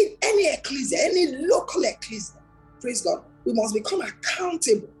 within any ecclesia, any local ecclesia. Praise God. We must become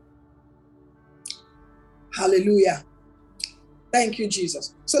accountable. Hallelujah. Thank you,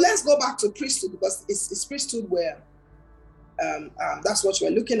 Jesus. So let's go back to priesthood, because it's priesthood where that's what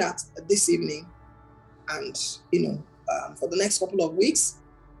we're looking at this evening. And, for the next couple of weeks,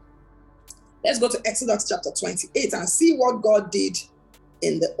 let's go to Exodus chapter 28 and see what God did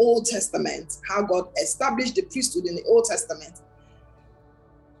in the Old Testament, how God established the priesthood in the Old Testament.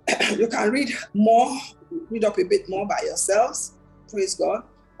 You can read up a bit more by yourselves. Praise God.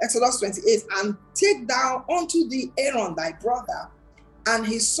 Exodus 28, and take thou unto thee Aaron thy brother and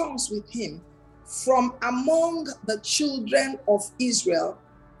his sons with him from among the children of Israel,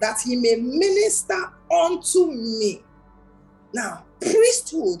 that he may minister unto me. Now,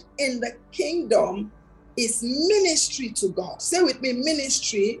 priesthood in the kingdom is ministry to God. Say with me,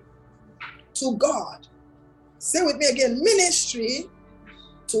 ministry to God. Say with me again, ministry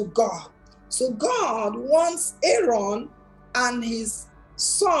to God. So God wants Aaron and his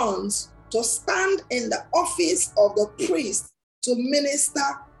sons to stand in the office of the priest to minister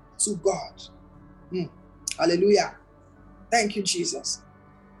to God. Hallelujah. Thank you, Jesus.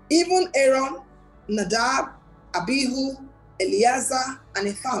 Even Aaron, Nadab, Abihu, Eleazar, and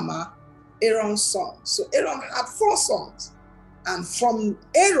Ithamar, Aaron's sons. So Aaron had 4 sons. And from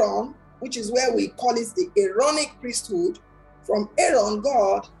Aaron, which is where we call it the Aaronic priesthood, from Aaron,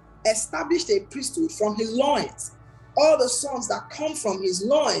 God established a priesthood from his loins. All the sons that come from his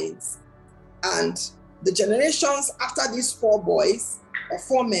loins, and the generations after these 4 boys or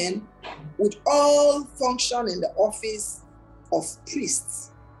 4 men would all function in the office of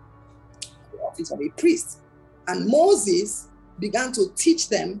priests, the office of a priest. And Moses began to teach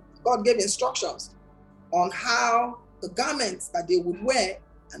them. God gave instructions on how the garments that they would wear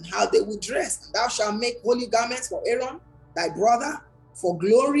and how they would dress. And thou shalt make holy garments for Aaron, thy brother, for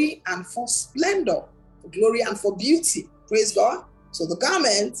glory and for splendor, for glory and for beauty. Praise God. So the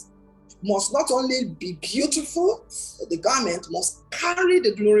garment must not only be beautiful, but the garment must carry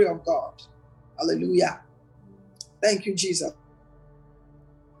the glory of God. Hallelujah. Thank you, Jesus.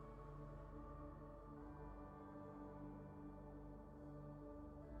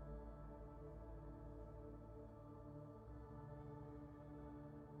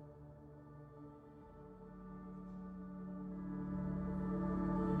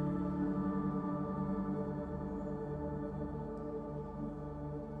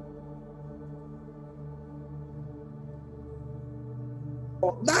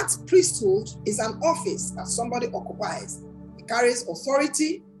 That priesthood is an office that somebody occupies. It carries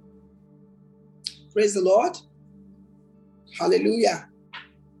authority. Praise the Lord. Hallelujah.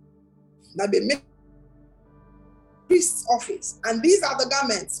 That they make priest's office. And these are the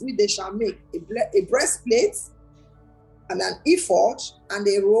garments which they shall make: a breastplate, and an ephod, and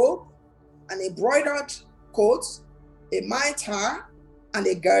a robe, and a broidered coat, a mitre, and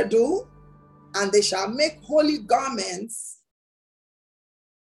a girdle. And they shall make holy garments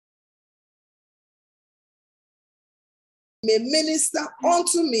may minister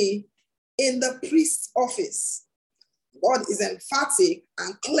unto me in the priest's office. God is emphatic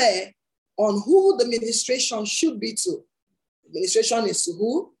and clear on who the ministration should be to. The ministration is to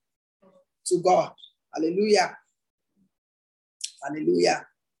who? To God. Hallelujah. Hallelujah.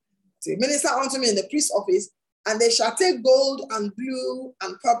 So minister unto me in the priest's office, and they shall take gold and blue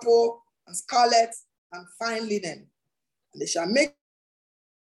and purple and scarlet and fine linen, and they shall make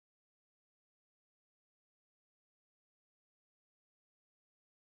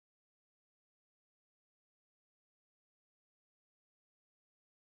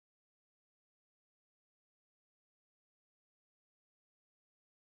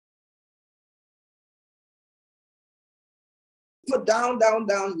go down,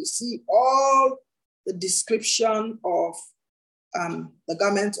 you see all the description of the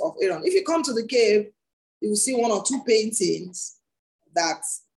garment of Aaron. If you come to the cave, you will see 1 or 2 paintings that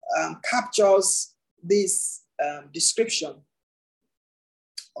captures this description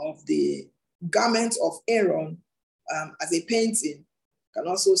of the garment of Aaron as a painting. You can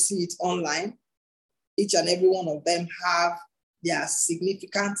also see it online. Each and every one of them have their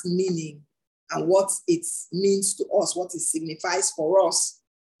significant meaning and what it means to us, what it signifies for us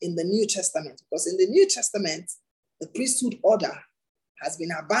in the New Testament. Because in the New Testament, the priesthood order has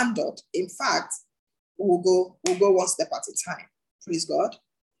been abandoned. In fact, we'll go one step at a time. Praise God.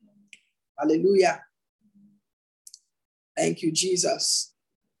 Hallelujah. Thank you, Jesus.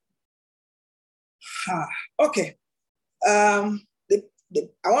 Okay. I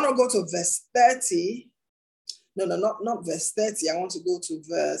want to go to verse 30. No, not verse 30. I want to go to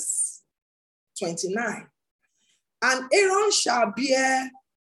verse 29. And Aaron shall bear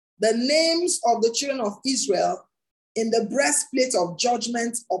the names of the children of Israel in the breastplate of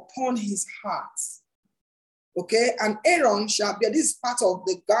judgment upon his heart. Okay, and Aaron shall bear, this is part of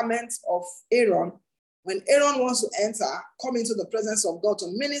the garment of Aaron. When Aaron wants to come into the presence of God to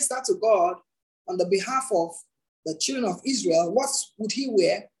minister to God on the behalf of the children of Israel, what would he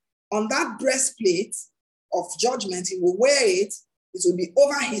wear? On that breastplate of judgment, he will wear it. It will be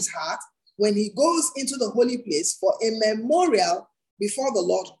over his heart when he goes into the holy place for a memorial before the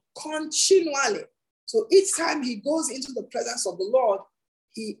Lord continually. So each time he goes into the presence of the Lord,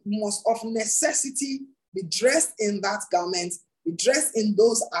 he must of necessity be dressed in that garment, be dressed in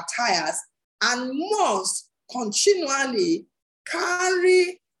those attires, and must continually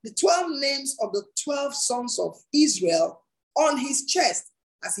carry the 12 names of the 12 sons of Israel on his chest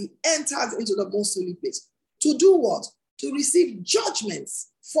as he enters into the most holy place. To do what? To receive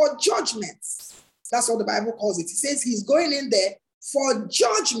judgments, for judgments. That's what the Bible calls it. It says he's going in there for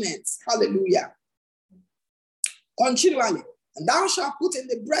judgments. Hallelujah. Continually. And thou shalt put in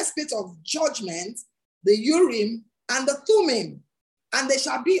the breastplate of judgment the Urim and the Thummim, and they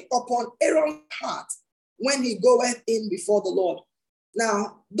shall be upon Aaron's heart when he goeth in before the Lord.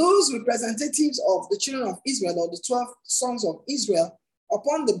 Now, those representatives of the children of Israel, or the 12 sons of Israel,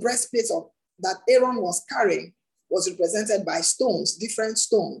 upon the breastplate that Aaron was carrying was represented by stones, different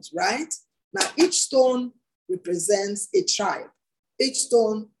stones, right? Now, each stone represents a tribe. Each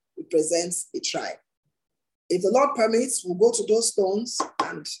stone represents a tribe. If the Lord permits, we'll go to those stones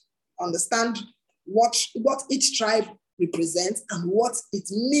and understand what each tribe represents and what it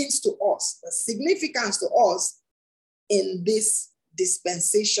means to us, the significance to us in this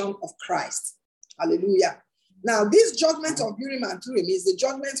dispensation of Christ. Hallelujah. Now, this judgment of Urim and Thummim is the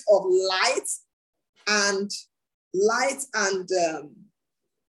judgment of light and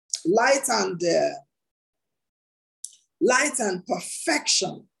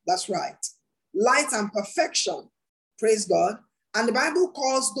perfection. That's right. Light and perfection. Praise God. And the Bible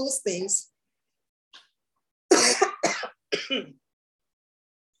calls those things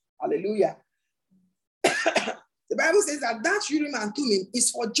hallelujah. The Bible says that Urim and Thummim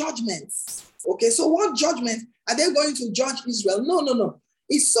is for judgments. Okay, so what judgment are they going to judge Israel? No.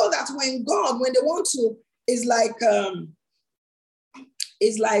 It's so that when they want to, it's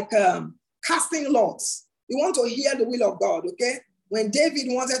like casting lots. You want to hear the will of God, okay? When David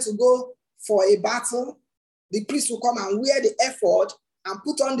wanted to go for a battle, the priest will come and wear the ephod and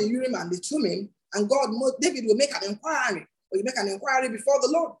put on the Urim and the Thummim, and David will make an inquiry. Or you make an inquiry before the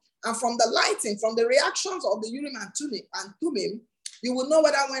Lord. And from the lighting, from the reactions of the Urim and Thummim, you will know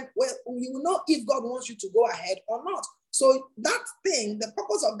you will know if God wants you to go ahead or not. So that thing, the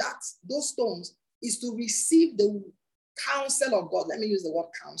purpose of those stones is to receive the counsel of God. Let me use the word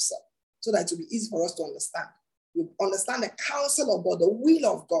counsel so that it will be easy for us to understand. You understand the counsel of God, the will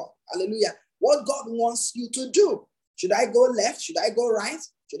of God. Hallelujah. What God wants you to do. Should I go left? Should I go right?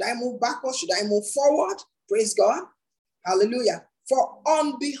 Should I move backwards? Should I move forward? Praise God. Hallelujah. For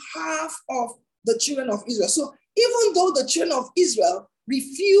on behalf of the children of Israel. So even though the children of Israel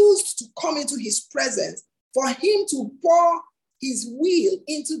refused to come into his presence, for him to pour his will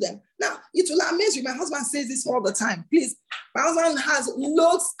into them. Now, it will amaze you. My husband says this all the time. Please, my husband has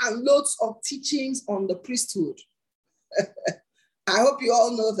loads and loads of teachings on the priesthood. I hope you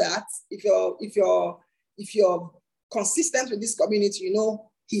all know that. If you're consistent with this community, you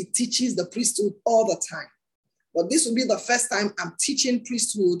know he teaches the priesthood all the time. But this will be the first time I'm teaching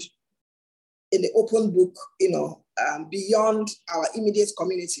priesthood in the open book, beyond our immediate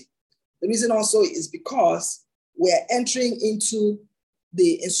community. The reason also is because we're entering into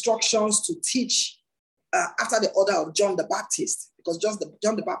the instructions to teach after the order of John the Baptist, because John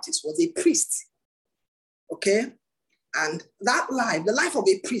the Baptist was a priest. Okay? And that life, the life of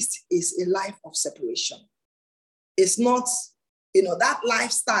a priest, is a life of separation. It's not, that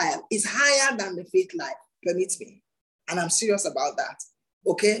lifestyle is higher than the faith life, permit me. And I'm serious about that,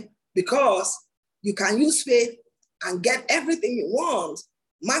 okay? Because you can use faith and get everything you want,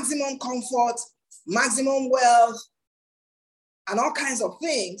 maximum comfort, maximum wealth, and all kinds of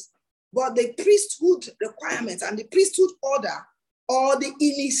things. But the priesthood requirements and the priesthood order, or the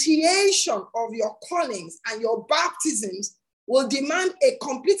initiation of your callings and your baptisms, will demand a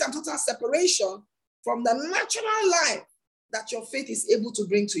complete and total separation from the natural life that your faith is able to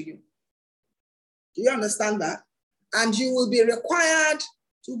bring to you. Do you understand that? And you will be required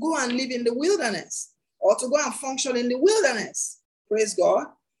to go and live in the wilderness, or to go and function in the wilderness, praise God,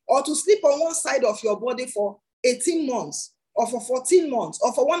 or to sleep on one side of your body for 18 months, or for 14 months,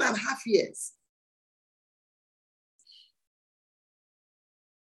 or for 1.5 years.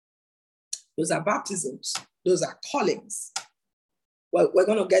 Those are baptisms. Those are callings. Well, we're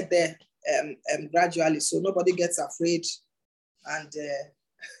going to get there gradually, so nobody gets afraid and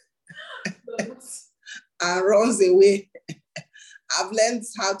and runs away. I've learned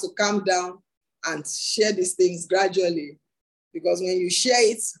how to calm down and share these things gradually, because when you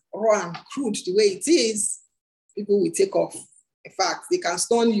share it raw and crude the way it is, people will take off. In fact, they can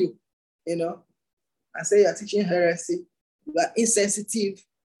stone you, and say you're teaching heresy. You are insensitive.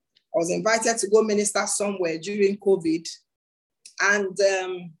 I was invited to go minister somewhere during COVID, and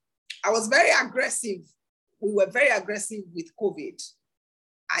I was very aggressive. We were very aggressive with COVID.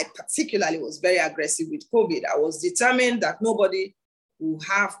 I particularly was very aggressive with COVID. I was determined that nobody will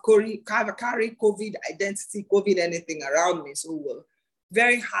carry COVID identity, COVID anything around me. So we were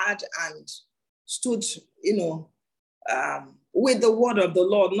very hard and stood, with the word of the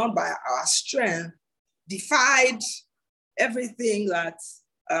Lord, not by our strength, defied everything that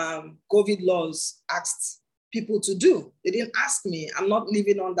COVID laws asked people to do. They didn't ask me. I'm not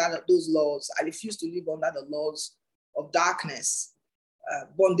living under those laws. I refuse to live under the laws of darkness,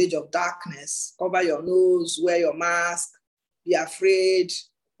 bondage of darkness. Cover your nose, wear your mask, be afraid,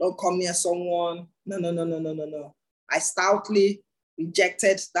 don't come near someone. No. I stoutly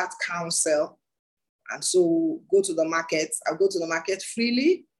rejected that counsel. And so go to the market. I'll go to the market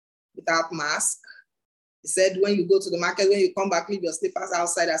freely without mask. He said, when you go to the market, when you come back, leave your slippers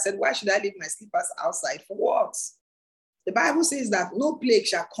outside. I said, why should I leave my slippers outside? For what? The Bible says that no plague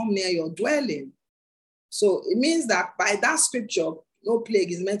shall come near your dwelling. So it means that by that scripture, no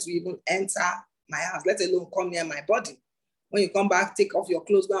plague is meant to even enter my house, let alone come near my body. When you come back, take off your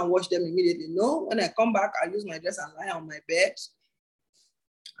clothes, go and wash them immediately. No, when I come back, I use my dress and lie on my bed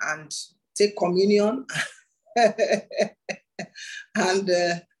and take communion and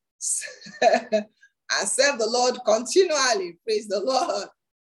serve the Lord continually. Praise the Lord.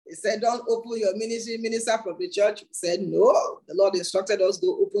 He said, don't open your minister from the church. He said, no, the Lord instructed us to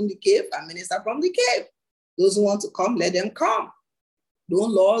open the cave and minister from the cave. Those who want to come, let them come. No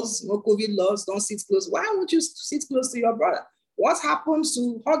laws, no COVID laws, don't sit close. Why would you sit close to your brother? What happens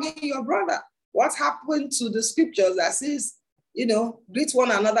to hugging your brother? What happened to the scriptures that says, greet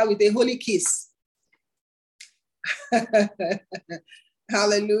one another with a holy kiss?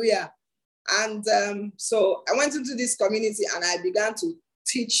 Hallelujah. And so I went into this community and I began to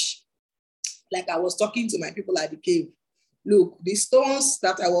teach like I was talking to my people at the cave. Look, the stones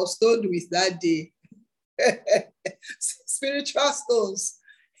that I was stoned with that day, spiritual stones,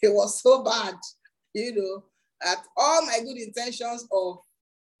 it was so bad, that all my good intentions of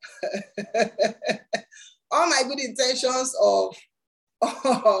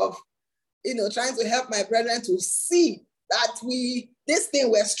trying to help my brethren to see that this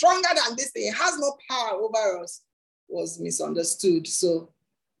thing, we're stronger than this thing, it has no power over us, was misunderstood. So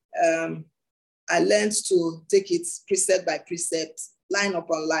I learned to take it precept by precept, line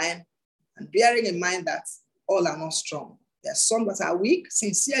upon line, and bearing in mind that all are not strong. There are some that are weak,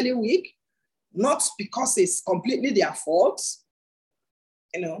 sincerely weak, not because it's completely their fault.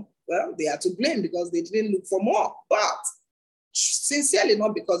 Well, they are to blame because they didn't look for more, but sincerely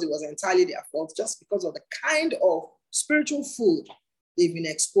not because it was entirely their fault, just because of the kind of spiritual food they've been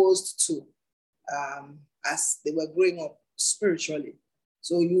exposed to as they were growing up spiritually.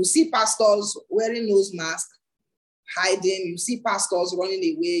 So you see pastors wearing nose masks, hiding, you see pastors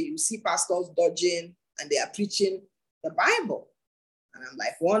running away, you see pastors dodging, and they are preaching the Bible. And I'm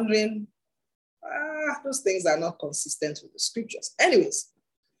like wondering, those things are not consistent with the scriptures. Anyways,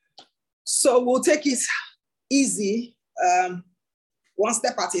 so we'll take it easy, one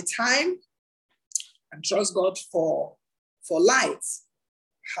step at a time, and trust God for light.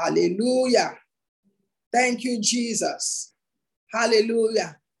 Hallelujah. Thank you, Jesus.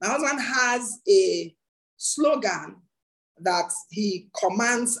 Hallelujah. My husband has a slogan that he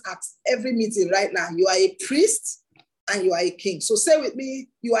commands at every meeting right now. You are a priest and you are a king. So say with me,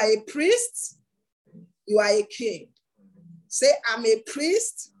 you are a priest, you are a king. Say, I'm a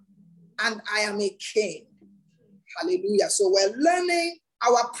priest and I am a king. Hallelujah. So we're learning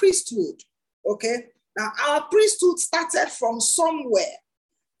our priesthood. Okay. Now our priesthood started from somewhere.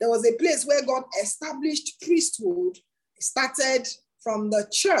 There was a place where God established priesthood. It started from the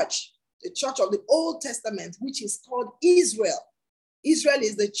church of the Old Testament, which is called Israel. Israel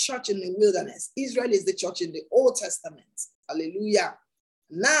is the church in the wilderness. Israel is the church in the Old Testament. Hallelujah.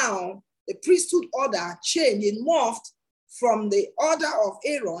 Now, the priesthood order changed and morphed from the order of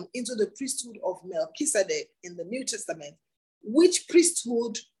Aaron into the priesthood of Melchizedek in the New Testament, which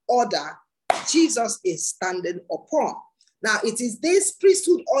priesthood order Jesus is standing upon. Now, it is this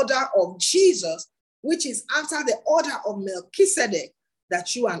priesthood order of Jesus, which is after the order of Melchizedek,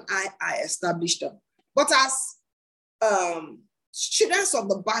 that you and I are established on. But as students of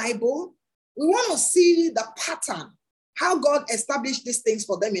the Bible, we want to see the pattern, how God established these things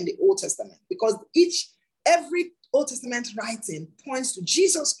for them in the Old Testament, because every Old Testament writing points to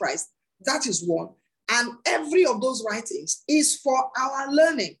Jesus Christ. That is one. And every of those writings is for our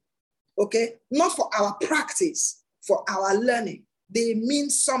learning, okay? Not for our practice, for our learning. They mean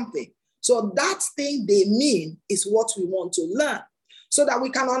something. So that thing they mean is what we want to learn, so that we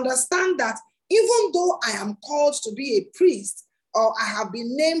can understand that even though I am called to be a priest, or I have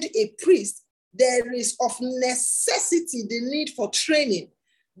been named a priest, there is of necessity the need for training.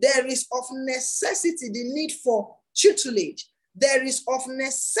 There is of necessity the need for tutelage. There is of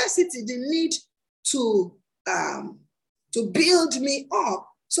necessity the need to build me up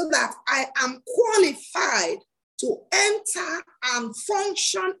so that I am qualified to enter and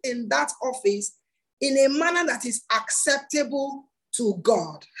function in that office in a manner that is acceptable to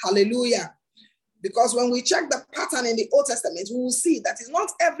God. Hallelujah. Because when we check the pattern in the Old Testament, we will see that it's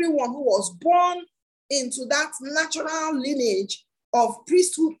not everyone who was born into that natural lineage of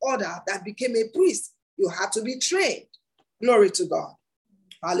priesthood order that became a priest. You had to be trained. Glory to God.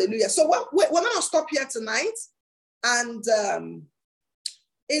 Hallelujah. So we're going to stop here tonight. And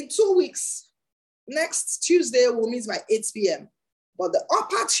in 2 weeks, next Tuesday, we'll meet by 8 p.m. But the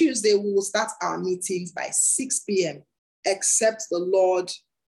upper Tuesday, we will start our meetings by 6 p.m., except the Lord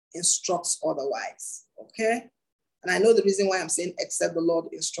instructs otherwise, okay? And I know the reason why I'm saying except the Lord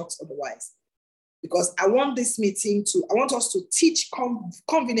instructs otherwise, because I want us to teach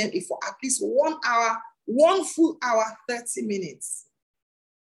conveniently for at least 1 hour, 1 full hour, 30 minutes.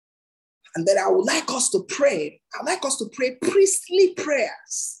 And then I would like us to pray. I'd like us to pray priestly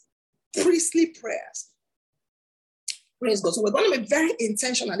prayers. Priestly prayers. Praise God. So we're going to be very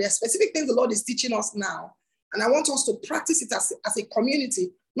intentional. There are specific things the Lord is teaching us now. And I want us to practice it as a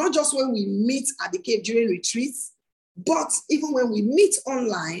community, not just when we meet at the cave during retreats, but even when we meet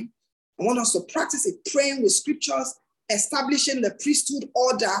online. I want us to practice it, praying with scriptures, establishing the priesthood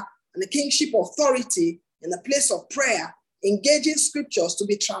order and the kingship authority in the place of prayer, engaging scriptures to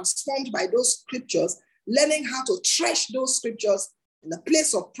be transformed by those scriptures, learning how to thresh those scriptures in the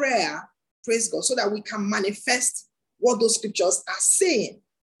place of prayer, praise God, so that we can manifest what those scriptures are saying.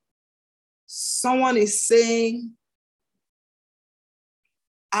 Someone is saying,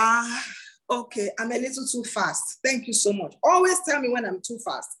 okay, I'm a little too fast. Thank you so much. Always tell me when I'm too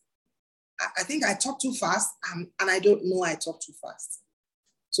fast. I think I talk too fast, and I don't know I talk too fast.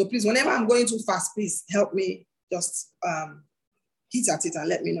 So please, whenever I'm going too fast, please help me just hit at it and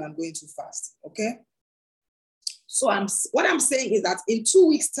let me know I'm going too fast, okay? So what I'm saying is that in 2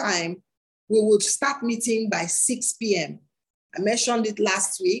 weeks' time, we will start meeting by 6 p.m. I mentioned it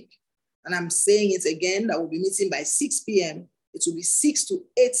last week, and I'm saying it again, that we'll be meeting by 6 p.m. It will be 6 to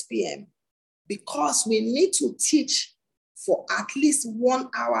 8 p.m. because we need to teach for at least 1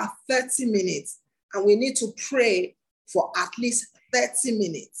 hour, 30 minutes, and we need to pray for at least 30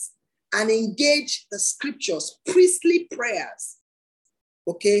 minutes and engage the scriptures, priestly prayers,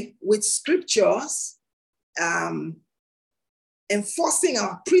 okay, with scriptures, enforcing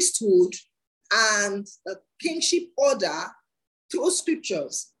our priesthood and the kingship order through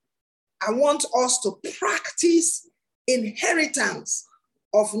scriptures. I want us to practice inheritance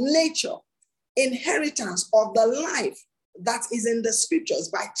of nature, inheritance of the life that is in the scriptures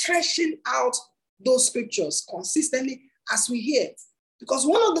by threshing out those scriptures consistently as we hear. Because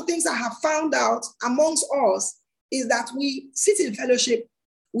one of the things I have found out amongst us is that we sit in fellowship,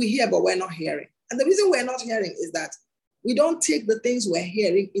 we hear, but we're not hearing. And the reason we're not hearing is that we don't take the things we're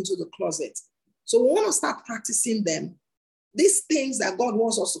hearing into the closet. So we want to start practicing them. These things that God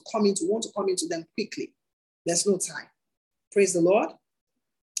wants us to come into, we want to come into them quickly. There's no time. Praise the Lord.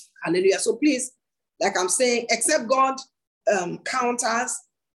 Hallelujah. So please, like I'm saying, except God counters.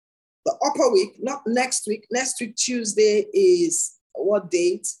 The upper week, not next week. Next week, Tuesday is what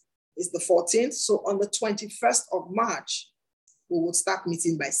date? Is the 14th. So on the 21st of March, we will start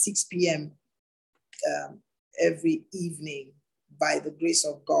meeting by 6 p.m. Every evening by the grace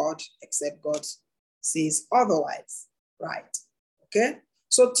of God, except God says otherwise, right? Okay.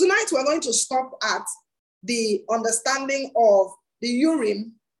 So tonight we're going to stop at the understanding of the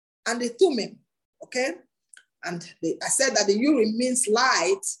Urim and the Thummim, okay? And I said that the Urim means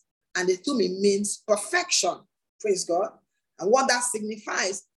light and the Thummim means perfection, praise God. And what that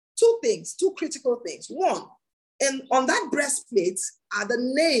signifies, two things, two critical things. One, and on that breastplate are the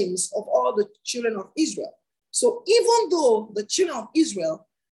names of all the children of Israel. So even though the children of Israel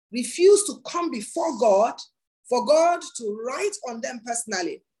refused to come before God, for God to write on them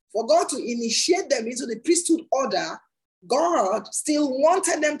personally, for God to initiate them into the priesthood order, God still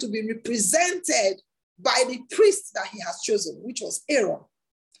wanted them to be represented by the priest that he has chosen, which was Aaron.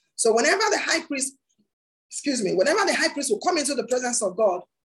 So whenever the high priest will come into the presence of God,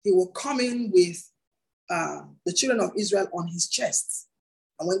 he will come in with the children of Israel on his chest.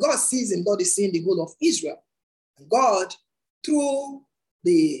 And when God sees him, God is seeing the whole of Israel. And God, through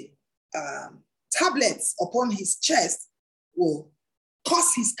the tablets upon his chest, will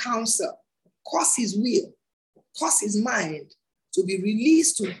cause his counsel, cause his will, cause his mind to be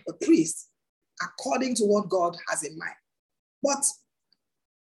released to the priest according to what God has in mind. But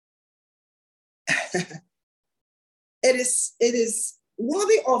it is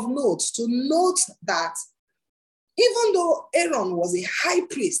worthy of note to note that even though Aaron was a high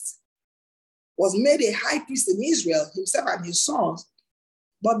priest, was made a high priest in Israel, himself and his sons,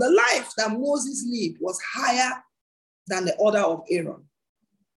 but the life that Moses lived was higher than the order of Aaron.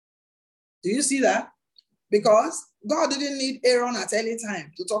 Do you see that? Because God didn't need Aaron at any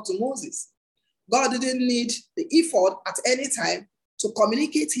time to talk to Moses. God didn't need the ephod at any time to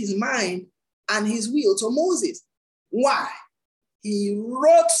communicate his mind and his will to Moses. Why? He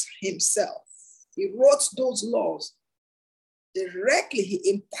wrote himself. He wrote those laws directly. He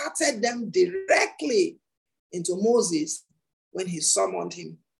imparted them directly into Moses when he summoned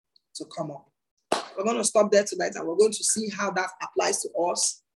him to come up. We're going to stop there tonight and we're going to see how that applies to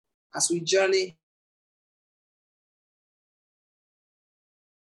us as we journey.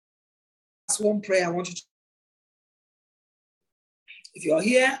 That's one prayer I want you to. If you're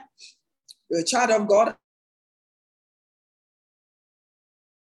here, you're a child of God.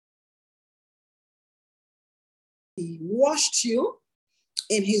 He washed you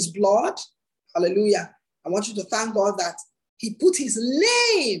in his blood. Hallelujah. I want you to thank God that he put his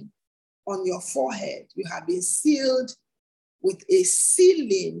name on your forehead. You have been sealed with a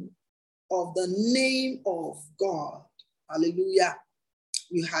sealing of the name of God. Hallelujah.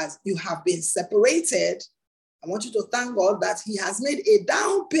 You have been separated. I want you to thank God that he has made a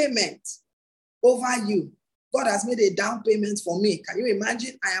down payment over you. God has made a down payment for me. Can you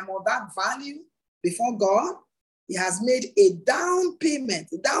imagine? I am of that value before God. He has made a down payment.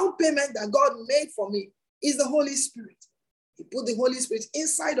 The down payment that God made for me is the Holy Spirit. He put the Holy Spirit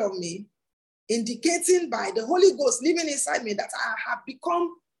inside of me, indicating by the Holy Ghost living inside me that I have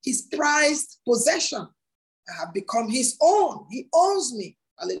become his prized possession. I have become his own. He owns me.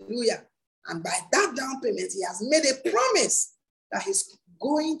 Hallelujah. And by that down payment, he has made a promise that he's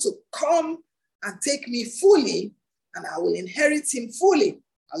going to come and take me fully, and I will inherit him fully.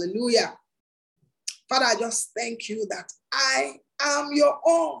 Hallelujah. Father, I just thank you that I am your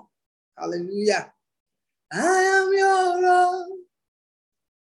own. Hallelujah. I am your own.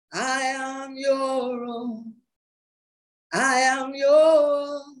 I am your own. I am your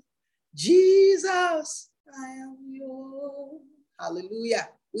own. Jesus, I am your own. Hallelujah.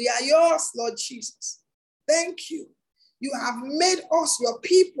 We are yours, Lord Jesus. Thank you. You have made us your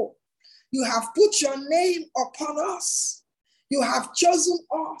people. You have put your name upon us. You have chosen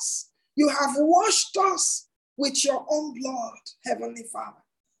us. You have washed us with your own blood, Heavenly Father.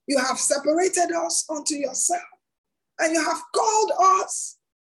 You have separated us unto yourself, and you have called us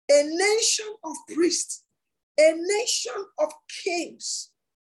a nation of priests, a nation of kings.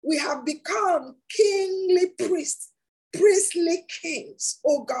 We have become kingly priests, priestly kings,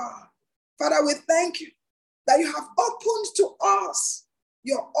 oh God. Father, we thank you that you have opened to us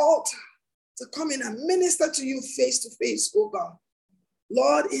your altar to come in and minister to you face to face, oh God.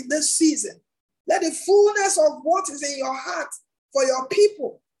 Lord, in this season, let the fullness of what is in your heart for your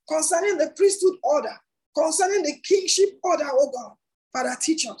people concerning the priesthood order, concerning the kingship order, oh God, Father,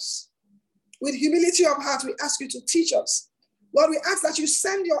 teach us. With humility of heart, we ask you to teach us. Lord, we ask that you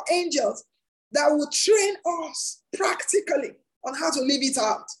send your angels that will train us practically on how to live it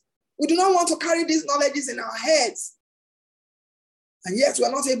out. We do not want to carry these knowledges in our heads And yet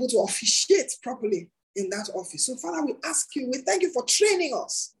we're not able to officiate properly in that office. So Father, we ask you, we thank you for training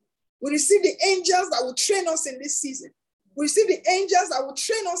us. We receive the angels that will train us in this season. We receive the angels that will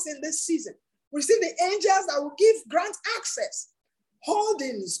train us in this season. We receive the angels that will grant access,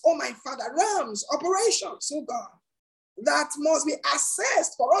 holdings, oh my Father, realms, operations, oh God, that must be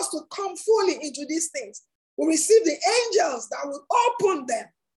assessed for us to come fully into these things. We receive the angels that will open them.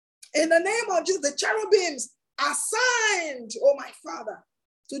 In the name of Jesus, the cherubims assigned, oh my Father,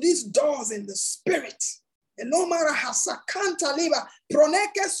 to these doors in the spirit.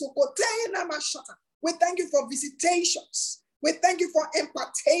 We thank you for visitations. We thank you for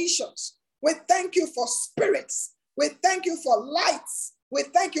impartations. We thank you for spirits. We thank you for lights. We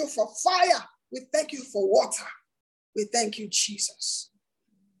thank you for fire. We thank you for water. We thank you, Jesus.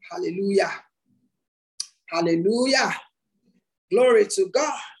 Hallelujah. Hallelujah. Glory to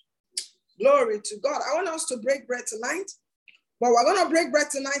God. Glory to God. I want us to break bread tonight, but we're going to break bread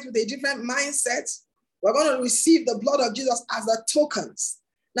tonight with a different mindset. We're going to receive the blood of Jesus as the tokens.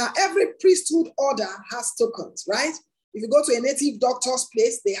 Now, every priesthood order has tokens, right? If you go to a native doctor's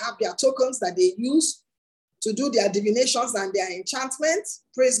place, they have their tokens that they use to do their divinations and their enchantments.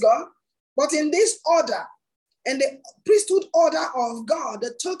 Praise God. But in this order, in the priesthood order of God,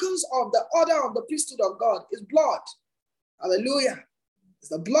 the tokens of the order of the priesthood of God is blood. Hallelujah. It's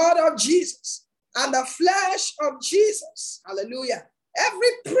the blood of Jesus and the flesh of Jesus. Hallelujah. Every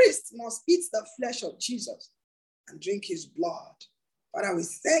priest must eat the flesh of Jesus and drink his blood. Father, we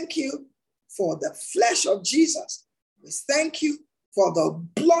thank you for the flesh of Jesus. We thank you for the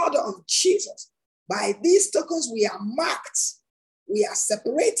blood of Jesus. By these tokens, we are marked. We are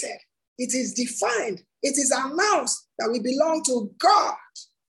separated. It is defined. It is announced that we belong to God.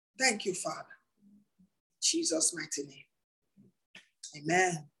 Thank you, Father. In Jesus' mighty name.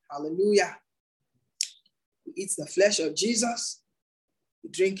 Amen. Hallelujah. We eat the flesh of Jesus. We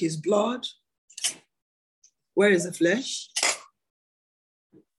drink his blood. Where is the flesh?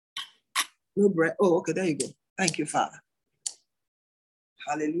 No bread. Oh, okay, there you go. Thank you, Father.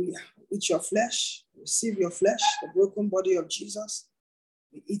 Hallelujah. Eat your flesh. Receive your flesh, the broken body of Jesus.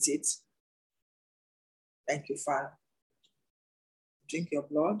 We eat it. Thank you, Father. Drink your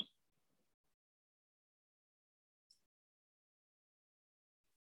blood.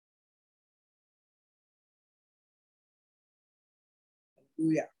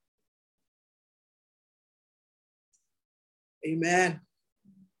 Hallelujah. Amen.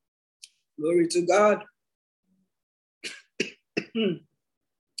 Glory to God.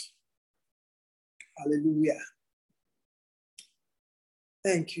 Hallelujah.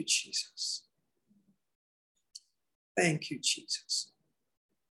 Thank you, Jesus. Thank you, Jesus.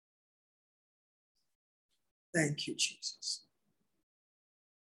 Thank you, Jesus.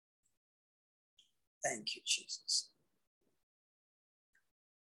 Thank you, Jesus.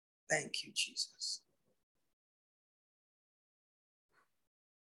 Thank you, Jesus.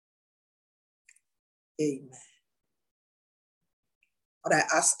 Amen. But I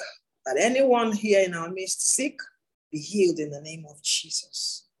ask that anyone here in our midst sick be healed in the name of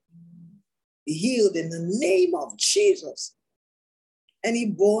Jesus. Be healed in the name of Jesus. Any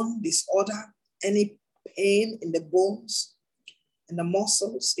bone disorder, any pain in the bones, in the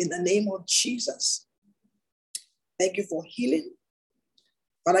muscles, in the name of Jesus. Thank you for healing.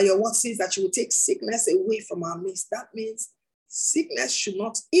 Father, your word says that you will take sickness away from our midst. That means sickness should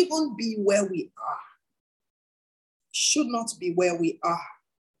not even be where we are. Should not be where we are.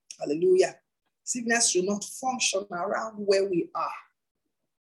 Hallelujah. Sickness should not function around where we are.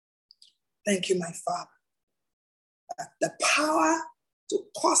 Thank you, my Father. The power to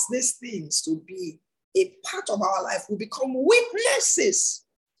cause these things to be a part of our life, will become witnesses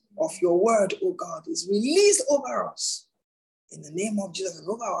of your word, oh God, is released over us in the name of Jesus and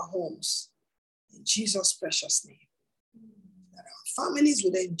over our homes. In Jesus' precious name. That our families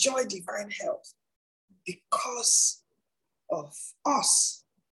would enjoy divine health because of us,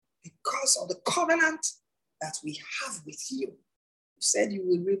 because of the covenant that we have with you. You said you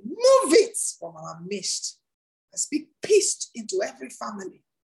will remove it from our midst. I speak peace into every family.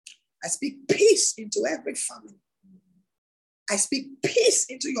 I speak peace into every family. I speak peace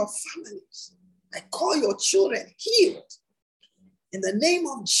into your families. I call your children healed. In the name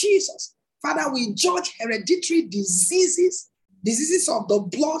of Jesus, Father, we judge hereditary diseases, diseases of the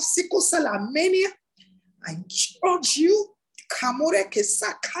blood, sickle cell anemia. I judge you. Kamore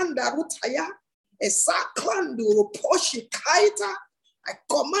kesakanda rutaya, esaklandu roposhi kaita. I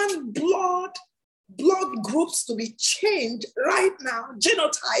command blood groups to be changed right now,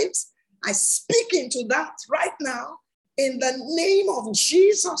 genotypes. I speak into that right now in the name of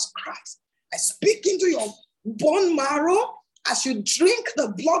Jesus Christ. I speak into your bone marrow. As you drink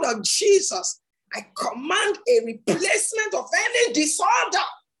the blood of Jesus, I command a replacement of any disorder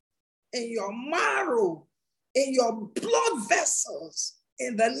in your marrow, in your blood vessels,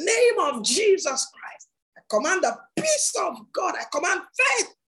 in the name of Jesus Christ. I command the peace of God. I command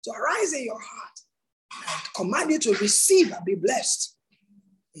faith to arise in your heart. I command you to receive and be blessed.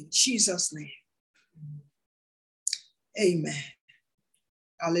 In Jesus' name. Amen.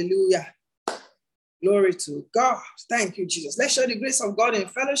 Hallelujah. Glory to God. Thank you, Jesus. Let's share the grace of God in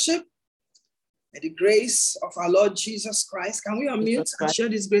fellowship. May the grace of our Lord Jesus Christ. Can we unmute and share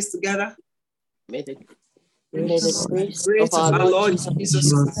this grace together? May the Grace grace of our Lord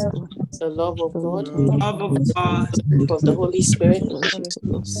Jesus Christ, the love of God, love of God, of the Holy Spirit,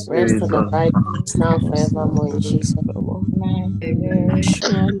 rest and abide with us now forevermore in Jesus. Amen.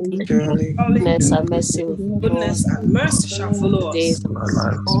 Surely, Surely, goodness and mercy will follow goodness us and mercy shall follow the days us of our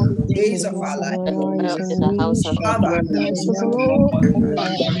lives, days of our life. and we dwell in the house of the Father, Lord in the house of the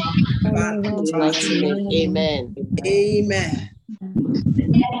Lord, in His mighty name. Amen. Amen.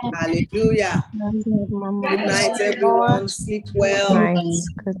 Hallelujah. Good night, everyone. Sleep well.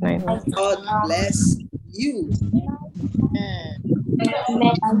 Good night. God bless you.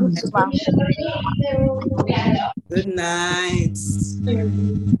 Good night.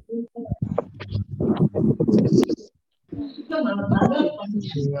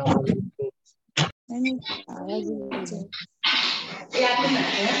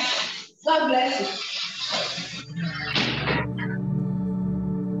 God bless you.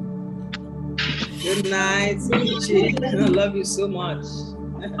 Good night, Uchi. I love you so much.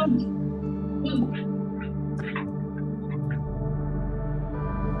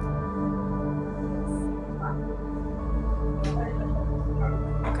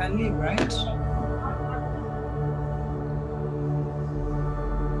 I can leave, right?